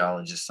 2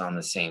 geologists on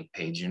the same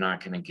page. You're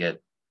not going to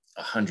get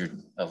 100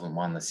 of them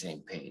on the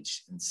same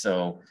page. And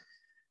so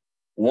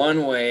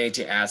one way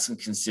to add some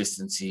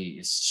consistency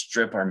is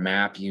strip our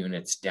map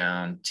units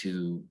down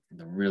to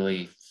the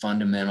really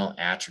fundamental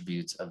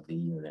attributes of the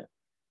unit.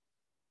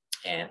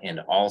 And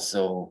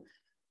also,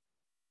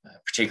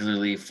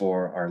 particularly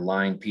for our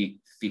line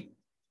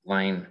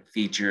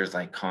features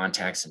like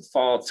contacts and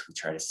faults, we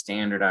try to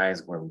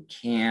standardize where we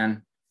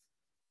can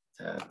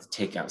to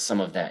take out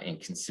some of that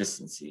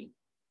inconsistency.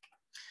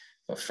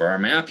 But for our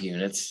map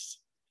units,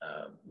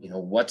 you know,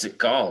 what's it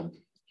called?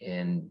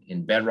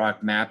 In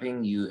bedrock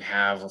mapping, you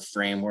have a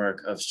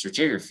framework of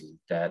stratigraphy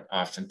that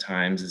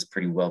oftentimes is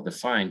pretty well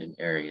defined in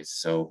areas.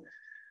 So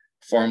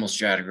formal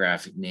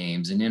stratigraphic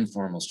names and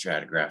informal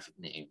stratigraphic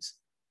names.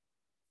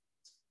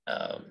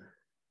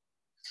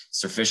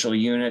 Superficial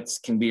units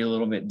can be a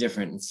little bit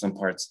different in some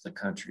parts of the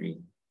country.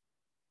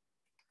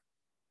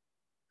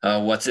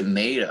 What's it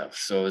made of?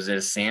 So is it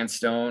a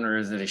sandstone or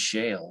is it a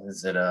shale?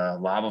 Is it a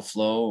lava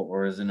flow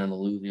or is it an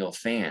alluvial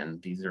fan?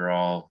 These are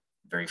all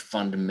very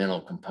fundamental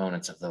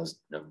components of those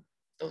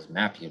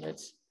map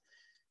units.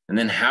 And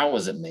then how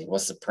was it made?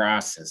 What's the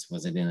process?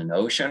 Was it in an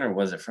ocean or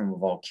was it from a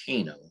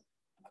volcano?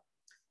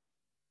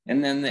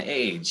 And then the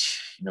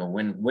age, you know,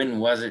 when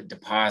was it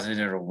deposited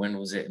or when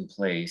was it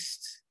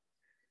emplaced?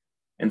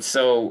 And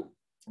so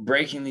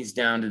breaking these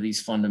down to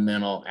these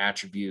fundamental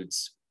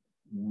attributes,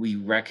 we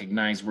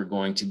recognize we're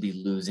going to be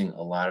losing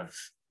a lot of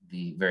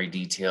the very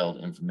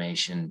detailed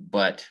information.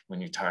 But when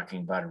you're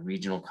talking about a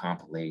regional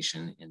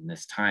compilation in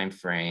this time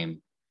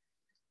frame,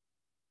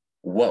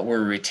 what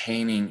we're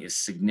retaining is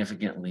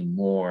significantly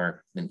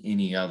more than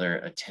any other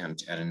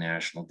attempt at a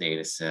national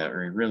data set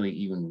or really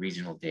even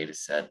regional data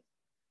set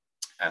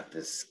at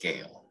this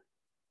scale.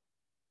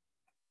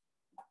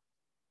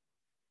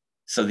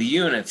 So the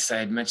units, I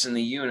had mentioned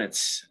the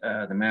units,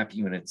 the map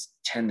units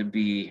tend to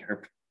be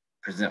or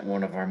present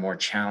one of our more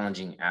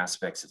challenging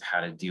aspects of how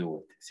to deal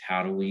with this.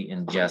 How do we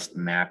ingest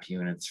map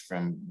units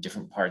from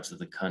different parts of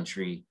the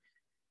country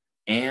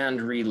and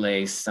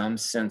relay some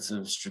sense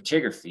of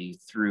stratigraphy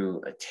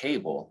through a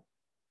table?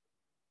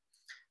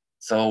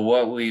 So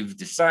what we've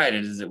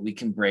decided is that we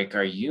can break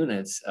our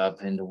units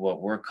up into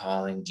what we're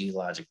calling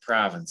geologic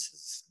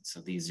provinces. So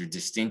these are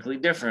distinctly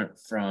different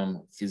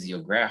from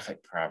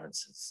physiographic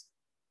provinces.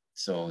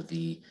 So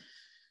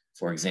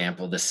for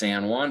example, the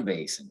San Juan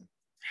Basin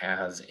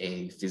has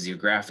a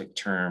physiographic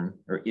term,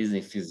 or is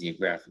a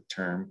physiographic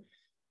term,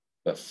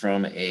 but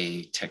from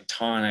a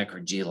tectonic or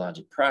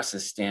geologic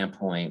process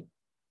standpoint,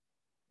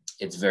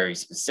 it's very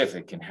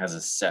specific and has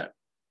a set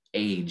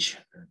age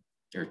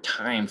or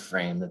time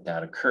frame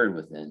that occurred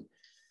within.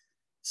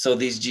 So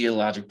these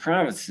geologic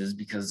provinces,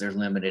 because they're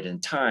limited in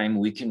time,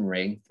 we can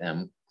rank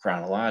them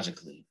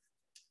chronologically.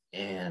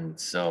 And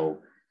so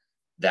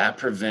that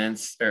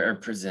presents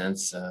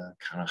kind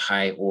of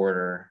high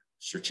order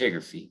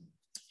stratigraphy,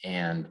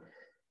 and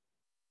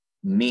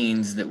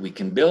means that we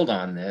can build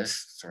on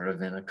this sort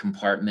of in a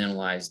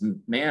compartmentalized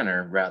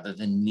manner rather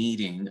than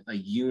needing a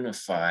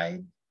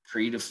unified,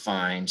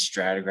 predefined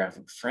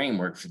stratigraphic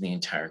framework for the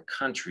entire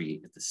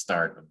country at the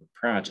start of the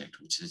project,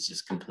 which is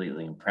just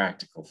completely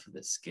impractical for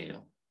this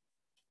scale.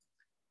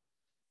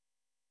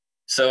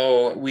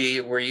 So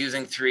we're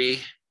using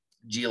 3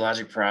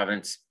 geologic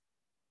province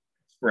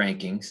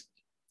rankings.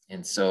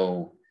 And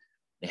so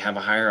they have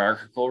a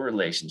hierarchical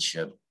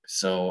relationship.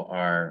 So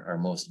our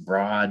most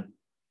broad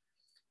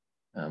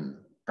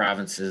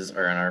provinces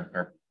are in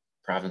our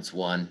province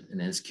 1, in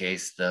this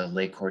case, the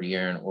Lake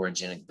Cordilleran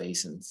orogenic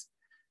basins.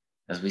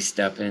 As we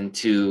step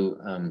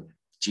into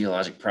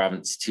geologic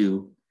province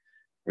 2,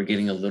 we're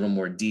getting a little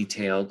more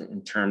detailed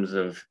in terms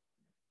of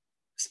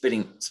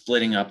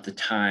splitting up the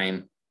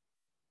time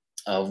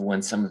of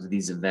when some of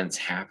these events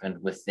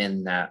happened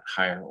within that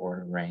higher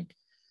order rank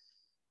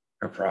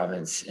or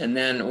province. And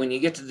then when you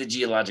get to the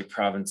geologic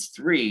province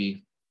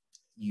 3,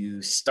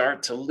 you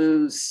start to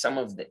lose some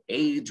of the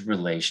age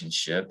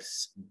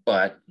relationships,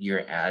 but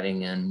you're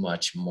adding in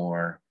much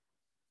more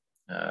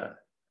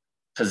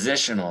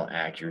positional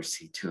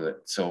accuracy to it.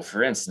 So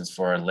for instance,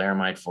 for our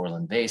Laramide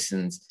Foreland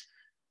basins,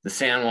 the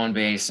San Juan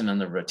Basin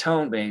and the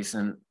Raton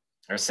Basin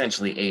are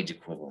essentially age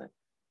equivalent,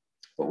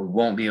 but we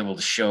won't be able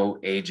to show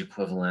age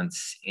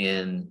equivalence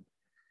in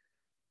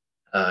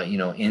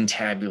in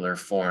tabular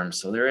form.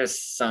 So there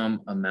is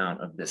some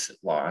amount of this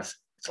lost,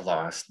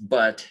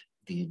 but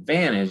the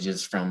advantage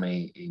is from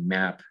a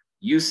map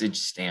usage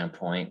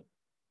standpoint,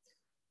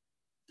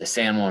 the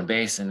San Juan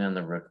Basin and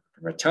the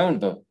Raton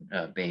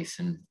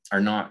Basin are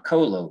not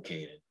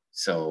co-located.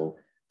 So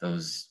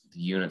those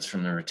units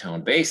from the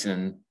Raton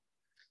Basin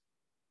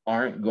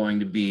aren't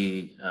going to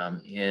be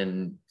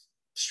in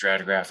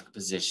stratigraphic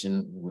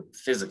position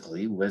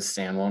physically with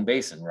San Juan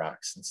Basin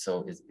rocks. And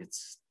so it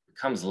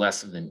becomes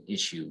less of an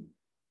issue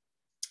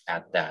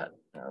at that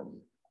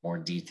more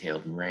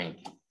detailed rank.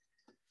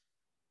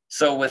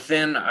 So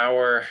within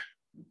our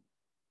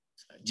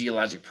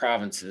geologic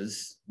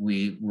provinces,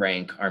 we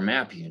rank our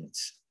map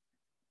units.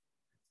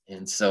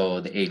 And so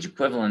the age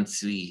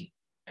equivalency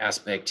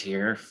aspect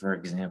here, for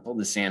example,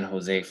 the San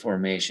Jose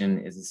Formation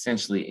is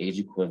essentially age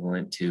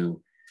equivalent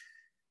to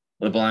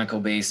the Blanco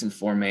Basin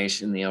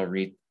Formation, the El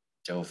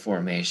Rito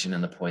Formation,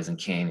 and the Poison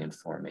Canyon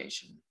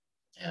Formation.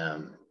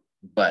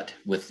 But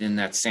within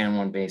that San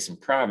Juan Basin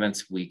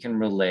province, we can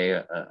relay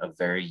a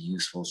very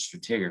useful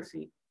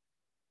stratigraphy.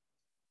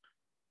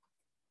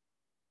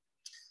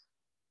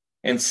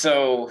 And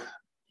so,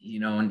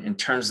 in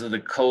terms of the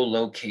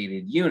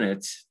co-located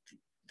units,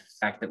 the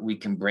fact that we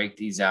can break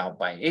these out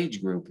by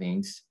age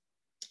groupings,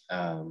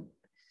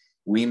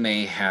 we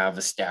may have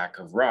a stack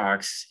of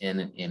rocks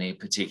in a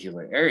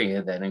particular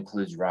area that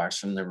includes rocks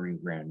from the Rio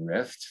Grande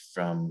Rift,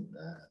 from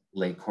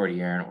Lake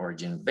Cordilleran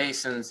orogenic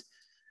basins,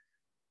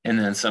 and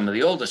then some of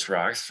the oldest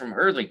rocks from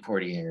early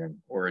Cordilleran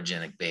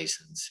orogenic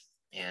basins.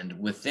 And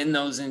within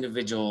those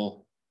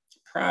individual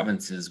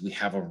provinces, we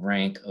have a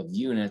rank of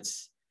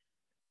units.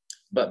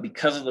 But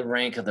because of the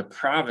rank of the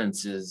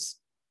provinces,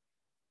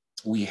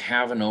 we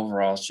have an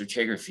overall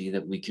stratigraphy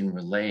that we can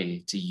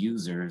relay to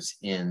users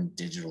in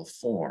digital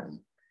form.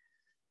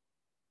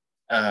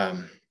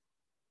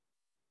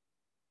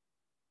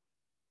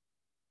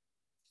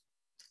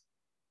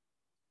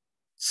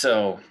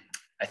 So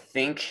I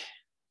think,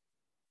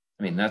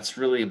 that's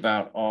really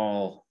about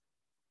all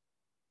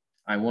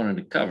I wanted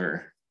to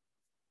cover.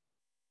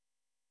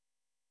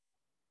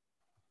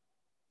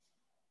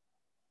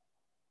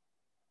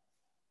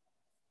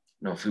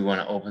 I don't know if we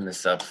want to open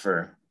this up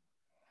for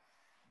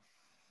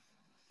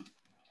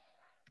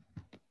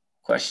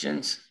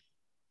questions.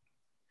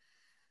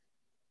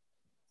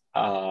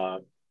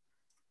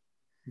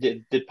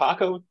 Did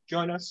Paco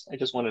join us? I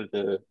just wanted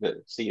to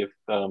see if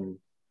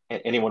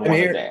anyone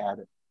wanted to add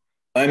it.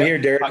 I'm here,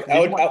 Derek.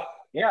 Paco,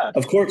 yeah.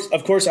 Of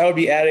course, I would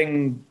be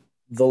adding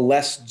the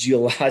less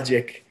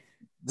geologic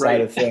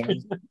side of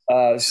things.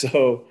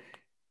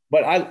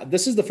 But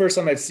this is the first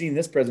time I've seen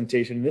this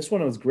presentation. This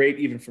one was great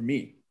even for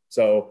me.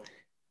 So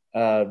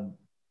I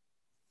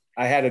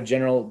had a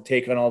general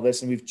take on all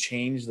this, and we've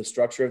changed the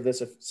structure of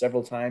this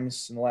several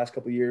times in the last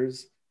couple of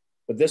years.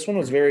 But this one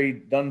was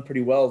done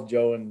pretty well,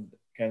 Joe and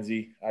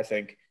Kenzie, I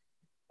think.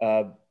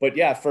 But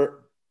yeah,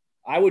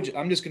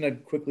 I'm just going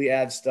to quickly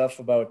add stuff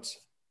about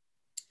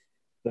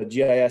the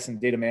GIS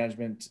and data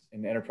management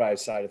and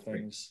enterprise side of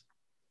things.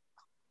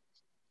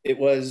 It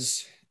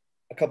was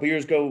a couple of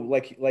years ago,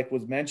 like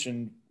was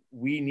mentioned,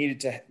 we needed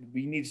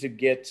to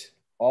get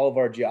all of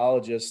our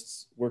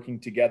geologists working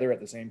together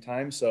at the same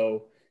time.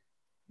 So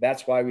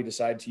that's why we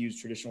decided to use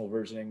traditional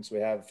versioning. So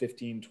we have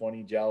 15,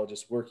 20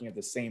 geologists working at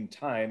the same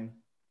time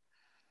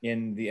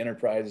in the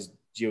enterprise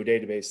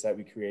geodatabase that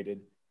we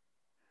created.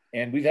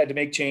 And we've had to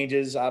make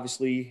changes,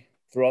 obviously,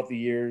 throughout the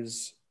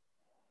years,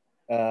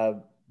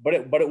 but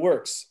it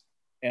works.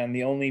 And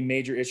the only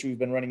major issue we've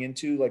been running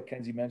into, like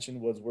Kenzie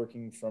mentioned, was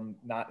working from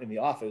not in the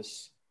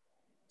office.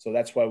 So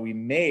that's why we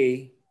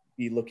may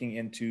be looking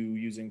into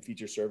using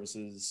feature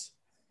services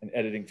and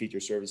editing feature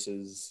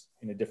services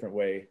in a different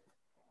way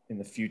in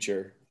the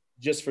future,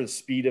 just for the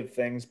speed of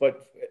things.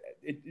 But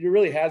it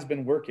really has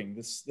been working.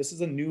 This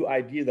is a new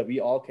idea that we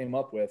all came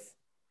up with,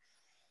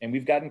 and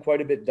we've gotten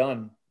quite a bit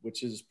done,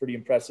 which is pretty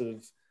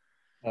impressive,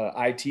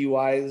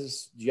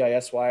 IT-wise,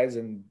 GIS-wise,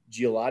 and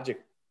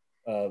geologic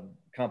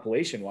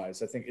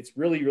compilation-wise. I think it's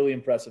really, really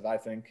impressive, I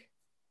think,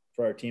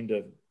 for our team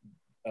to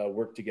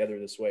work together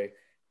this way.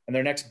 And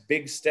their next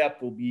big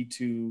step will be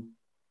to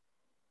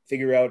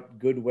figure out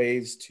good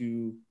ways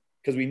to,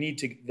 because we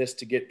need this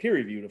to get peer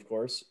reviewed, of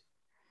course.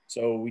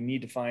 So we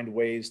need to find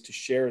ways to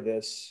share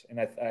this. And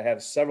I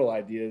have several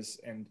ideas.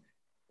 And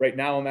right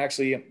now I'm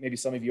actually, maybe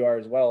some of you are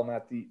as well, I'm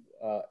at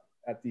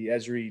the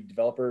Esri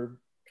developer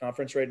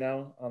conference right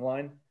now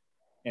online.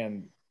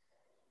 And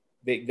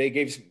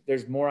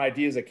there's more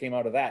ideas that came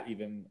out of that,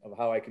 even of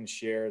how I can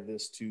share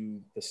this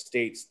to the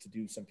states to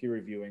do some peer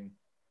reviewing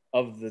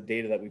of the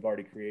data that we've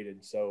already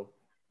created. So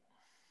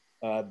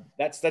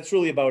that's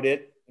really about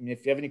it. I mean,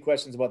 if you have any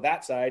questions about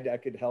that side, I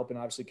could help, and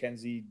obviously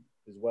Kenzie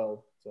as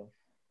well. So.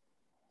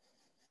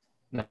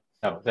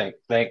 No,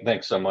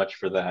 thanks so much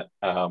for that.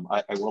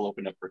 I will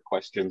open up for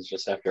questions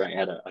just after I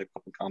add a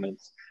couple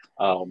comments.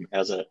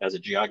 As a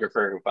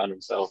geographer who found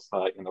himself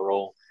in the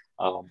role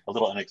a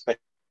little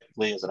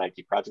unexpectedly as an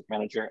IT project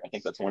manager, I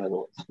think that's one of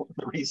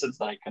the reasons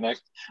that I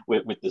connect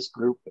with this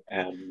group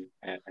and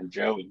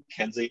Joe and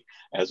Kenzie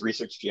as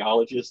research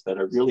geologists that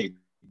are really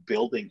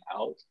building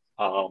out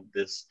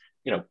this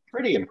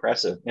pretty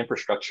impressive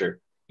infrastructure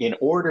in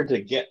order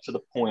to get to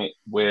the point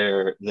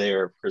where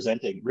they're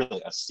presenting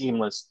really a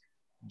seamless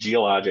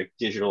geologic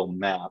digital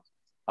map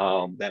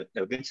that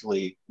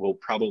eventually will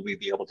probably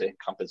be able to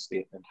encompass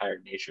the entire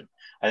nation.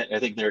 I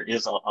think there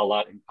is a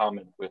lot in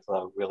common with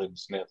William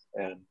Smith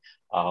and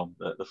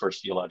the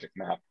first geologic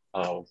map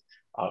of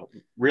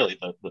really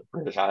the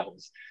British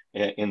Isles,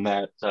 in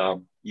that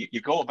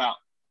you go about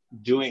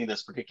doing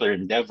this particular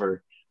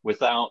endeavor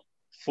without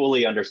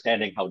fully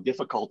understanding how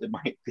difficult it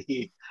might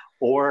be,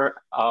 or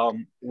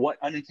what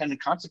unintended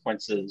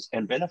consequences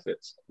and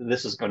benefits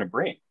this is going to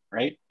bring,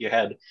 right? You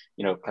had,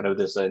 kind of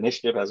this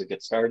initiative as it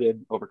gets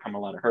started, overcome a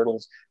lot of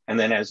hurdles. And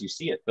then as you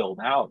see it build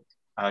out,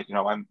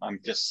 I'm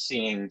just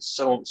seeing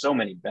so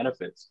many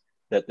benefits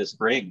that this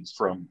brings,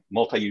 from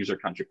multi-user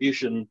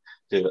contribution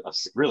to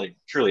really,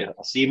 truly a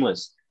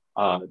seamless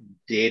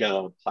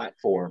data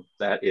platform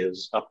that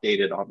is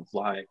updated on the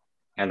fly,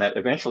 and that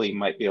eventually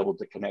might be able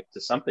to connect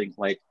to something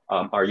like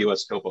our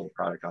US Topo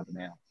product on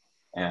demand.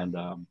 And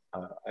I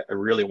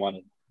really want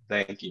to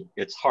thank you.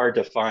 It's hard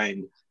to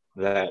find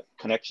that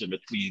connection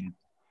between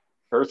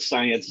earth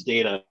science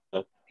data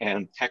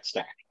and tech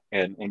stack.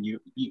 And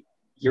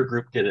your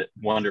group did it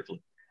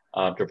wonderfully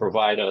to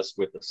provide us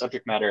with the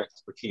subject matter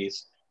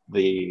expertise,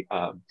 the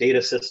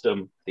data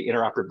system, the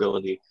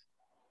interoperability,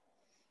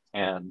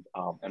 and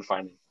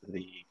finally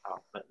the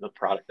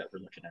product that we're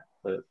looking at.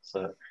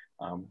 So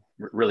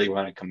really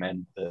want to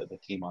commend the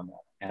team on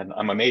that. And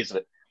I'm amazed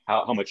at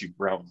how much you've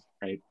grown,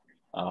 right?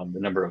 The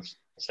number of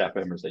staff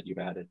members that you've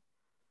added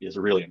is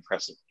really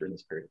impressive during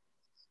this period.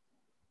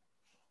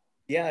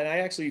 Yeah, and I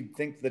actually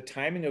think the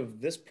timing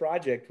of this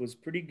project was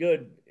pretty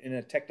good in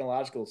a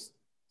technological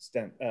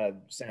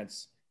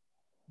sense,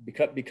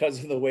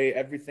 because of the way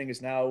everything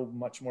is now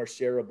much more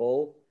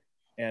shareable,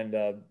 and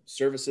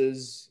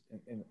services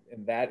and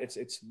that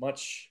it's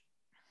much,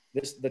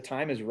 the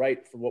time is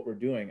right for what we're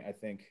doing, I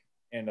think.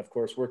 And of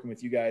course, working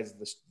with you guys,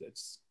 the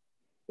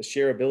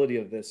shareability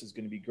of this is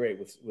going to be great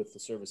with the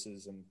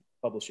services and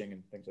publishing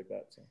and things like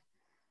that.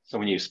 So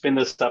when you spin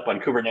this up on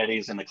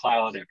Kubernetes in the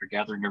cloud, after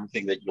gathering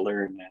everything that you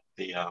learn at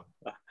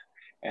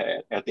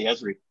the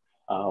Esri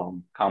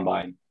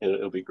Combine,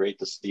 it'll be great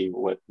to see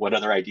what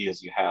other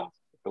ideas you have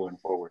going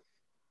forward.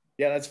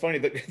 Yeah, that's funny.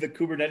 The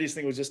Kubernetes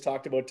thing was just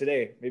talked about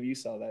today. Maybe you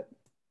saw that.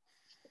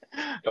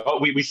 Oh,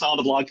 we saw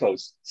the blog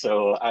post,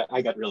 so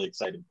I got really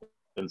excited,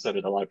 and so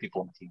did a lot of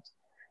people on the team.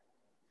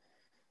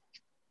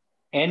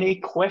 Any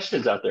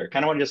questions out there?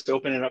 Kind of want to just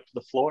open it up to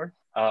the floor.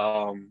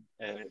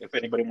 If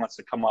anybody wants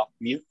to come off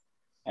mute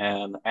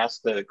and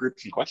ask the group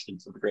some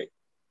questions, it'd be great.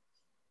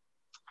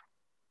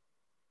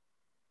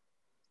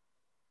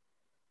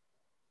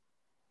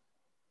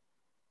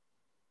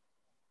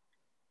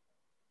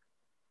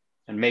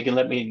 And Megan,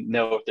 let me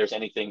know if there's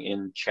anything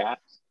in chat.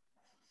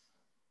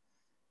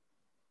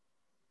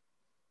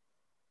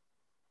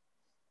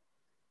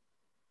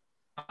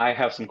 I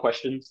have some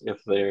questions.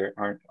 If there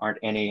aren't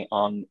any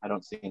on, I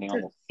don't see any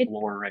on the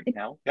floor right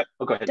now. Yep.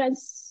 Oh, go ahead.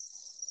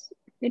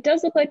 It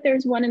does look like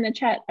there's one in the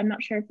chat. I'm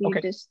not sure if we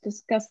just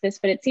discussed this,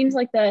 but it seems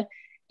like the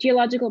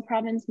geological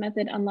province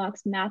method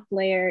unlocks map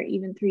layer,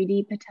 even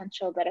 3D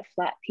potential that a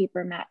flat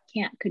paper map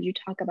can't. Could you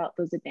talk about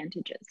those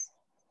advantages?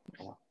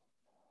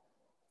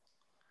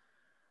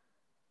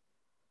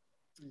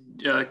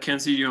 Yeah,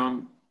 Kenzie, you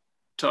want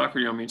to talk, or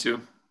you want me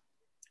to?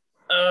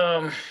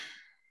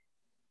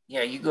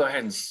 Yeah, you go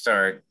ahead and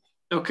start.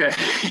 Okay.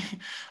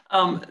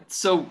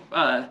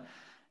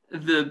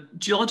 The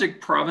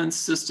geologic province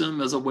system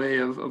as a way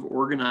of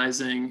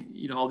organizing,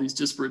 all these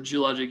disparate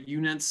geologic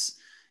units,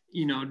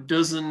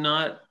 doesn't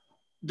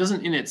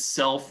in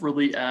itself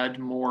really add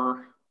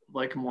more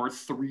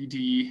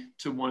 3D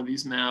to one of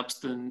these maps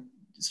than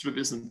sort of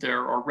isn't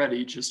there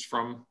already, just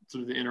from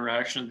sort of the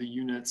interaction of the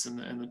units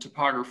and the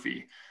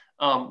topography.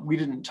 We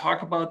didn't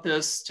talk about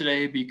this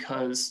today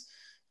because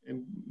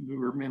we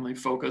were mainly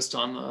focused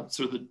on the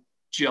sort of the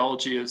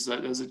geology as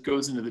it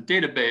goes into the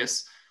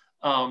database.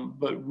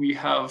 But we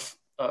have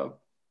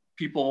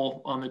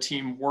people on the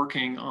team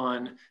working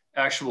on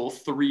actual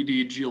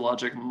 3D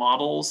geologic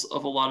models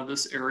of a lot of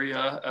this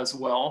area as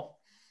well.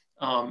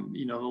 A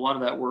lot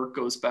of that work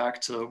goes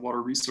back to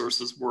water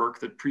resources work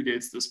that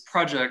predates this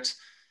project.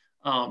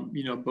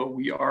 But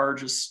we are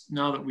just,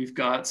 now that we've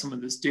got some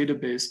of this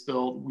database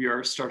built, we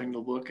are starting to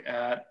look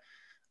at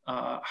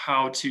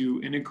how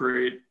to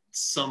integrate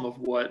some of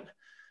what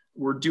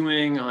we're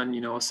doing on,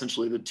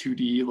 essentially the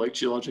 2D like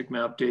geologic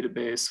map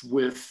database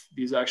with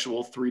these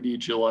actual 3D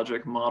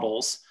geologic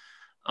models.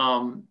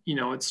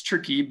 It's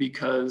tricky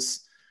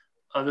because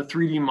the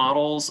 3D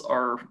models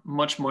are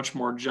much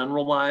more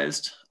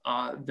generalized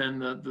than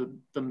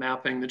the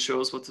mapping that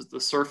shows what's at the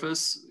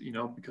surface,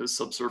 because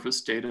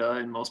subsurface data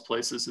in most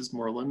places is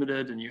more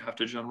limited and you have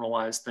to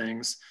generalize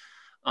things.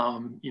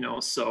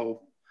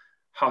 So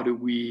how do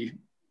we,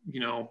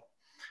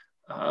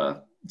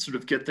 sort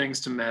of get things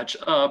to match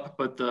up?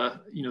 But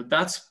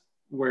that's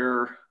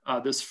where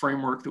this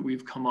framework that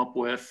we've come up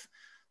with,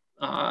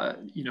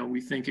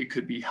 we think it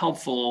could be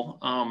helpful,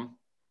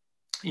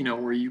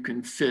 where you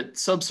can fit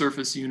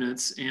subsurface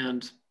units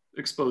and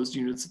exposed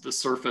units at the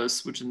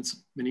surface, which in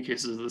many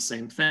cases are the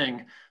same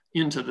thing,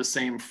 into the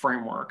same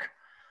framework,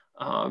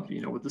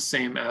 with the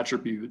same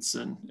attributes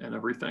and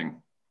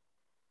everything.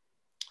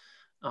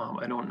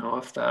 I don't know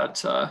if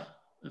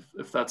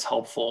that's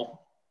helpful.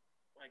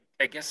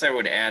 I guess I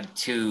would add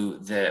too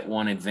that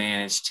one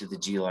advantage to the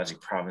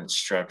geologic province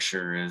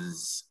structure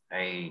is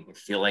I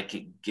feel like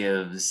it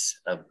gives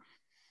a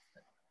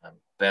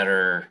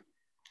better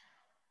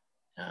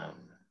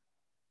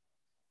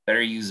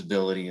better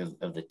usability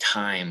of the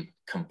time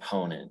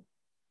component.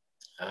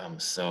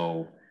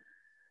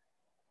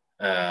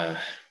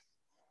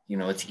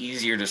 It's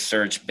easier to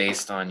search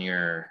based on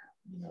your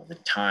the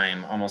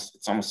time.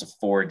 It's almost a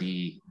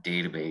 4D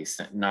database.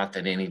 Not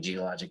that any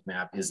geologic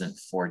map isn't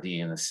 4D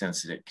in the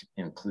sense that it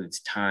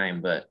includes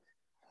time, but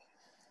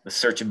the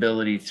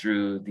searchability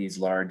through these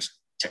large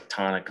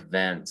tectonic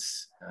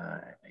events,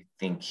 I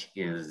think,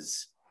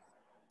 is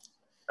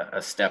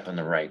a step in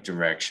the right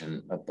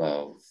direction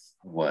above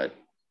what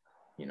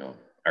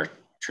our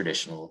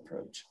traditional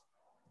approach.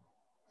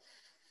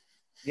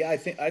 Yeah, I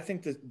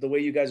think that the way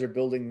you guys are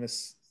building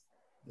this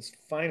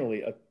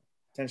finally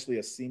potentially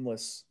a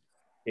seamless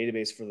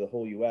database for the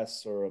whole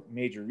US or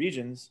major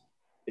regions,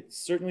 it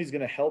certainly is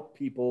going to help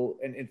people.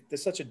 And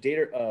it's such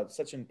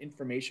an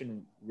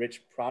information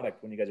rich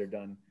product when you guys are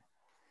done,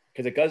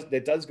 because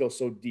it does go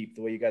so deep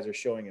the way you guys are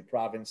showing it,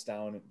 province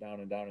down and down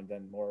and down, and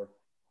then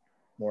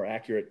more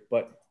accurate.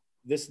 But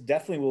this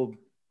definitely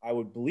I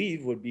would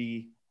believe would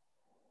be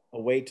a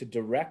way to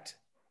direct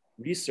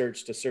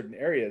research to certain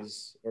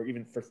areas, or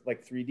even for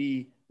like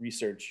 3D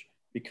research,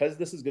 because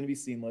this is going to be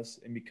seamless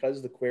and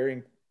because the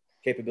querying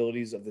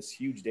capabilities of this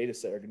huge data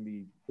set are going to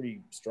be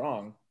pretty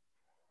strong.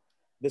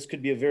 This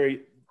could be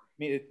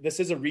this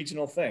is a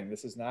regional thing.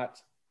 This is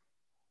not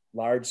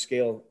large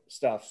scale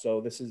stuff. So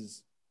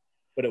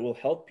but it will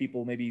help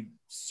people maybe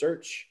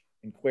search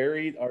and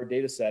query our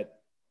data set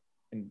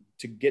and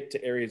to get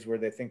to areas where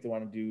they think they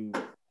want to do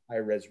high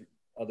res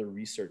other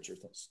research or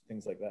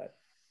things like that.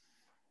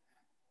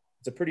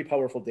 It's a pretty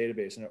powerful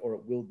database, or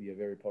it will be a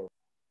very powerful.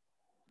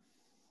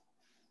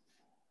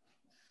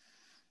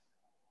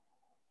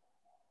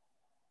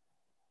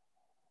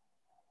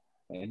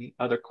 Any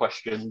other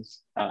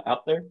questions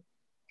out there?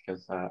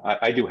 Because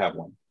I do have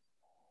one.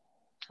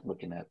 I'm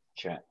looking at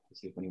chat to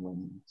see if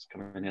anyone's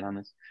coming in on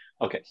this.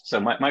 Okay, so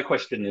my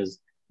question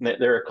is that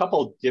there are a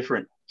couple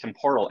different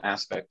temporal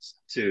aspects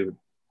to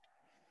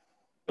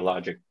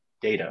geologic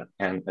data,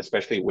 and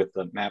especially with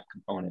the map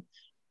component.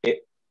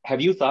 Have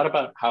you thought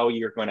about how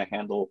you're going to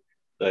handle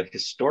the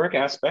historic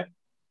aspect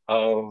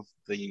of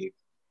the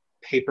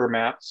paper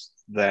maps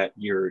that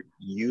you're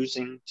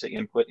using to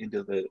input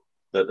into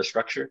the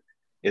structure?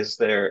 Is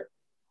there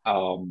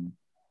a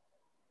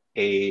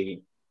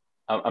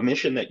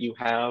mission that you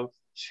have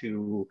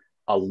to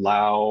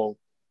allow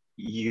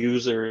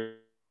users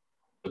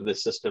of the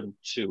system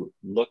to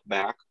look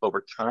back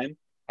over time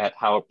at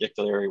how a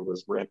particular area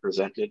was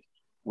represented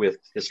with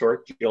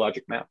historic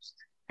geologic maps?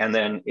 And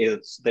then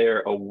is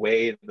there a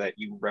way that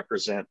you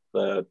represent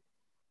the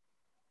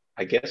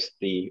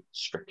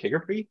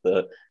stratigraphy,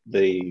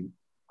 the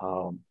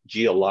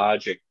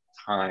geologic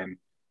time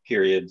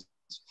periods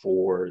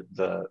for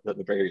the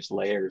various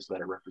layers that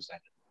are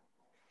represented?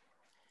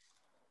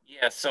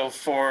 Yeah, so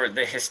for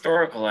the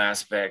historical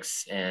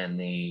aspects and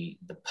the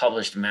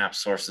published map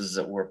sources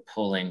that we're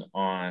pulling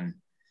on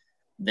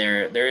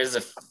there is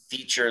a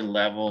feature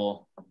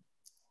level,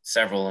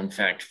 several, in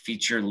fact,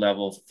 feature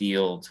level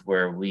fields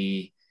where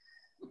we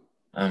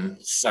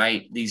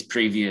cite these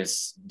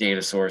previous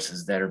data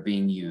sources that are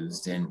being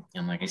used. And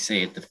like I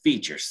say, at the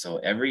features. So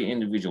every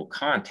individual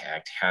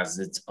contact has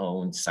its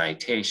own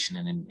citation.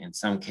 And in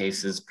some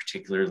cases,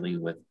 particularly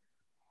with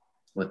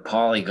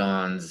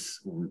polygons,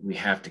 we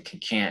have to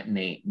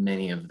concatenate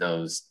many of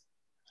those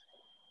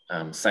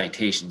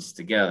citations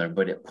together,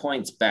 but it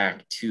points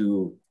back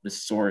to the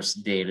source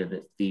data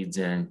that feeds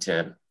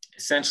into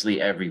essentially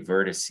every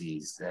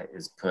vertices that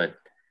is put,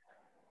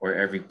 or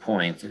every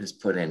point that is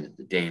put into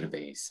the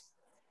database.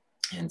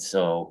 And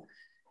so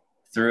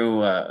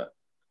through a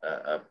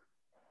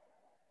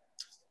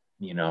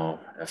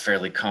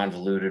fairly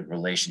convoluted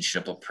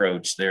relationship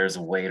approach, there's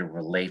a way to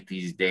relate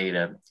these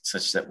data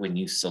such that when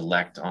you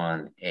select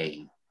on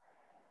a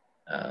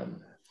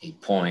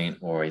point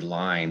or a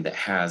line that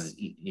has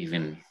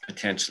even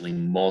potentially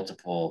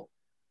multiple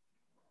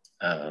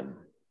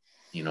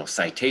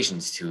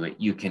citations to it,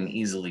 you can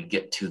easily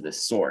get to the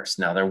source.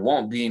 Now, there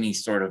won't be any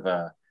sort of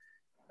a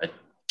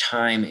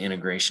time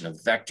integration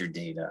of vector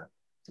data.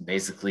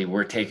 Basically,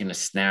 we're taking a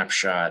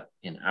snapshot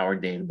in our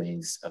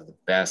database of the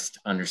best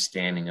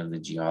understanding of the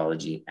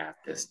geology at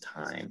this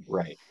time.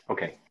 Right.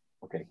 Okay.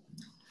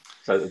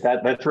 So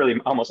that's really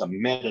almost a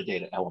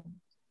metadata element.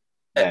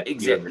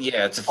 Exactly.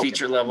 Yeah, it's a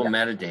feature level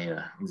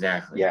metadata.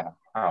 Exactly. Yeah.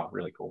 Oh,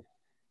 really cool.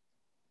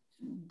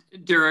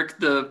 Derek,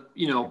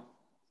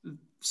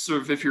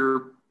 sort of if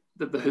you're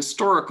the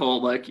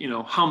historical,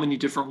 how many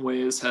different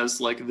ways has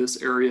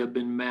this area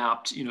been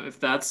mapped? If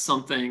that's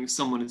something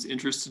someone is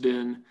interested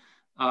in,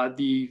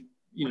 the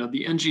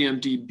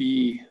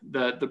NGMDB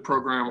that the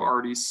program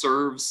already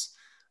serves,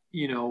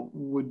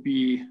 would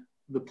be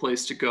the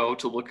place to go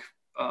to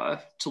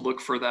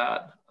look for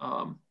that.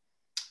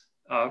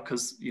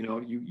 Because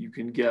you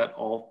can get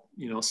all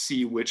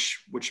see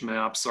which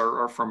maps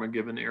are from a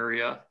given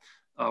area,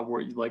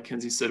 where, like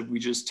Kenzie said, we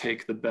just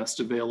take the best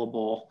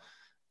available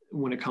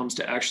when it comes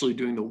to actually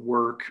doing the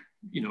work,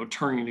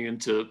 turning it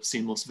into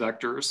seamless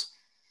vectors.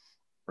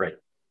 Right.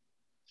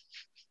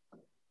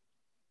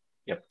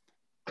 Yep.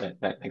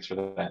 Thanks for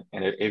that.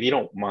 And if you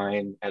don't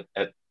mind,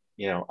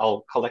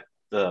 I'll collect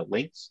the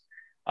links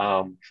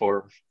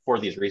for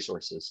these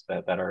resources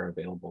that are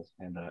available,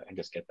 and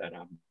just get that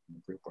out in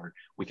the group, or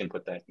we can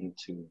put that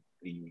into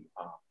the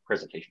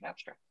presentation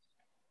abstract.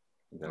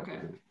 Okay.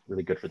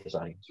 Really good for this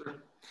audience. Sure.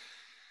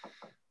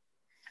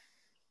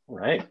 All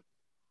right.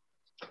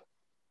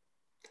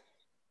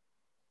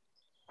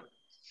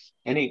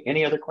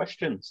 Any other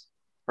questions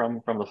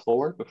from the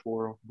floor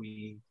before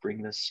we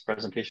bring this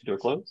presentation to a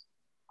close?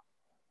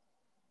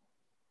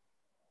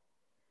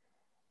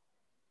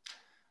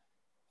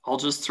 I'll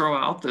just throw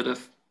out that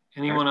if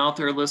anyone out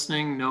there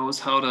listening knows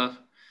how to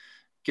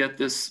get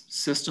this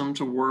system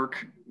to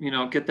work,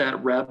 get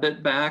that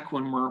rabbit back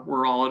when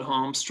we're all at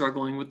home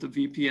struggling with the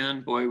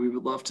VPN, boy, we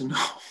would love to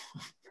know.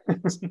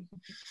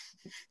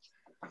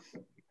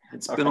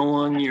 It's been a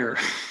long year.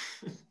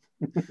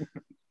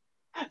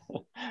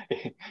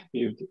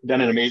 You've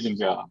done an amazing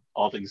job,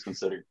 all things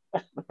considered.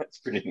 That's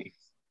pretty neat.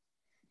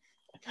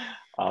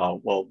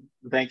 Well,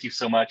 thank you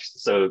so much.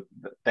 So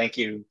thank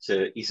you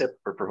to ESIP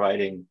for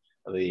providing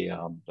the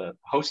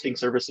hosting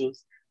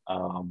services.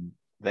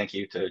 Thank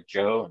you to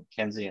Joe and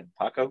Kenzie and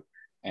Paco,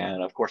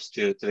 and of course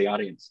to the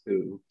audience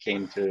who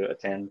came to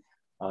attend.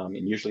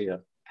 And usually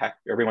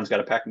everyone's got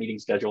a packed meeting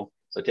schedule,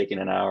 so taking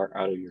an hour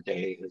out of your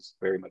day is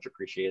very much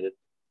appreciated.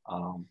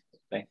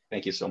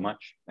 Thank you so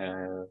much.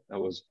 That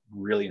was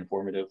really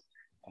informative,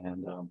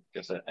 and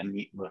just a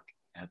neat look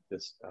at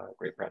this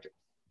great project.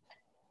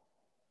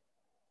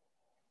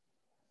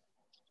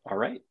 All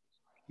right,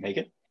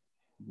 Megan,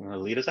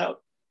 lead us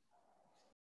out.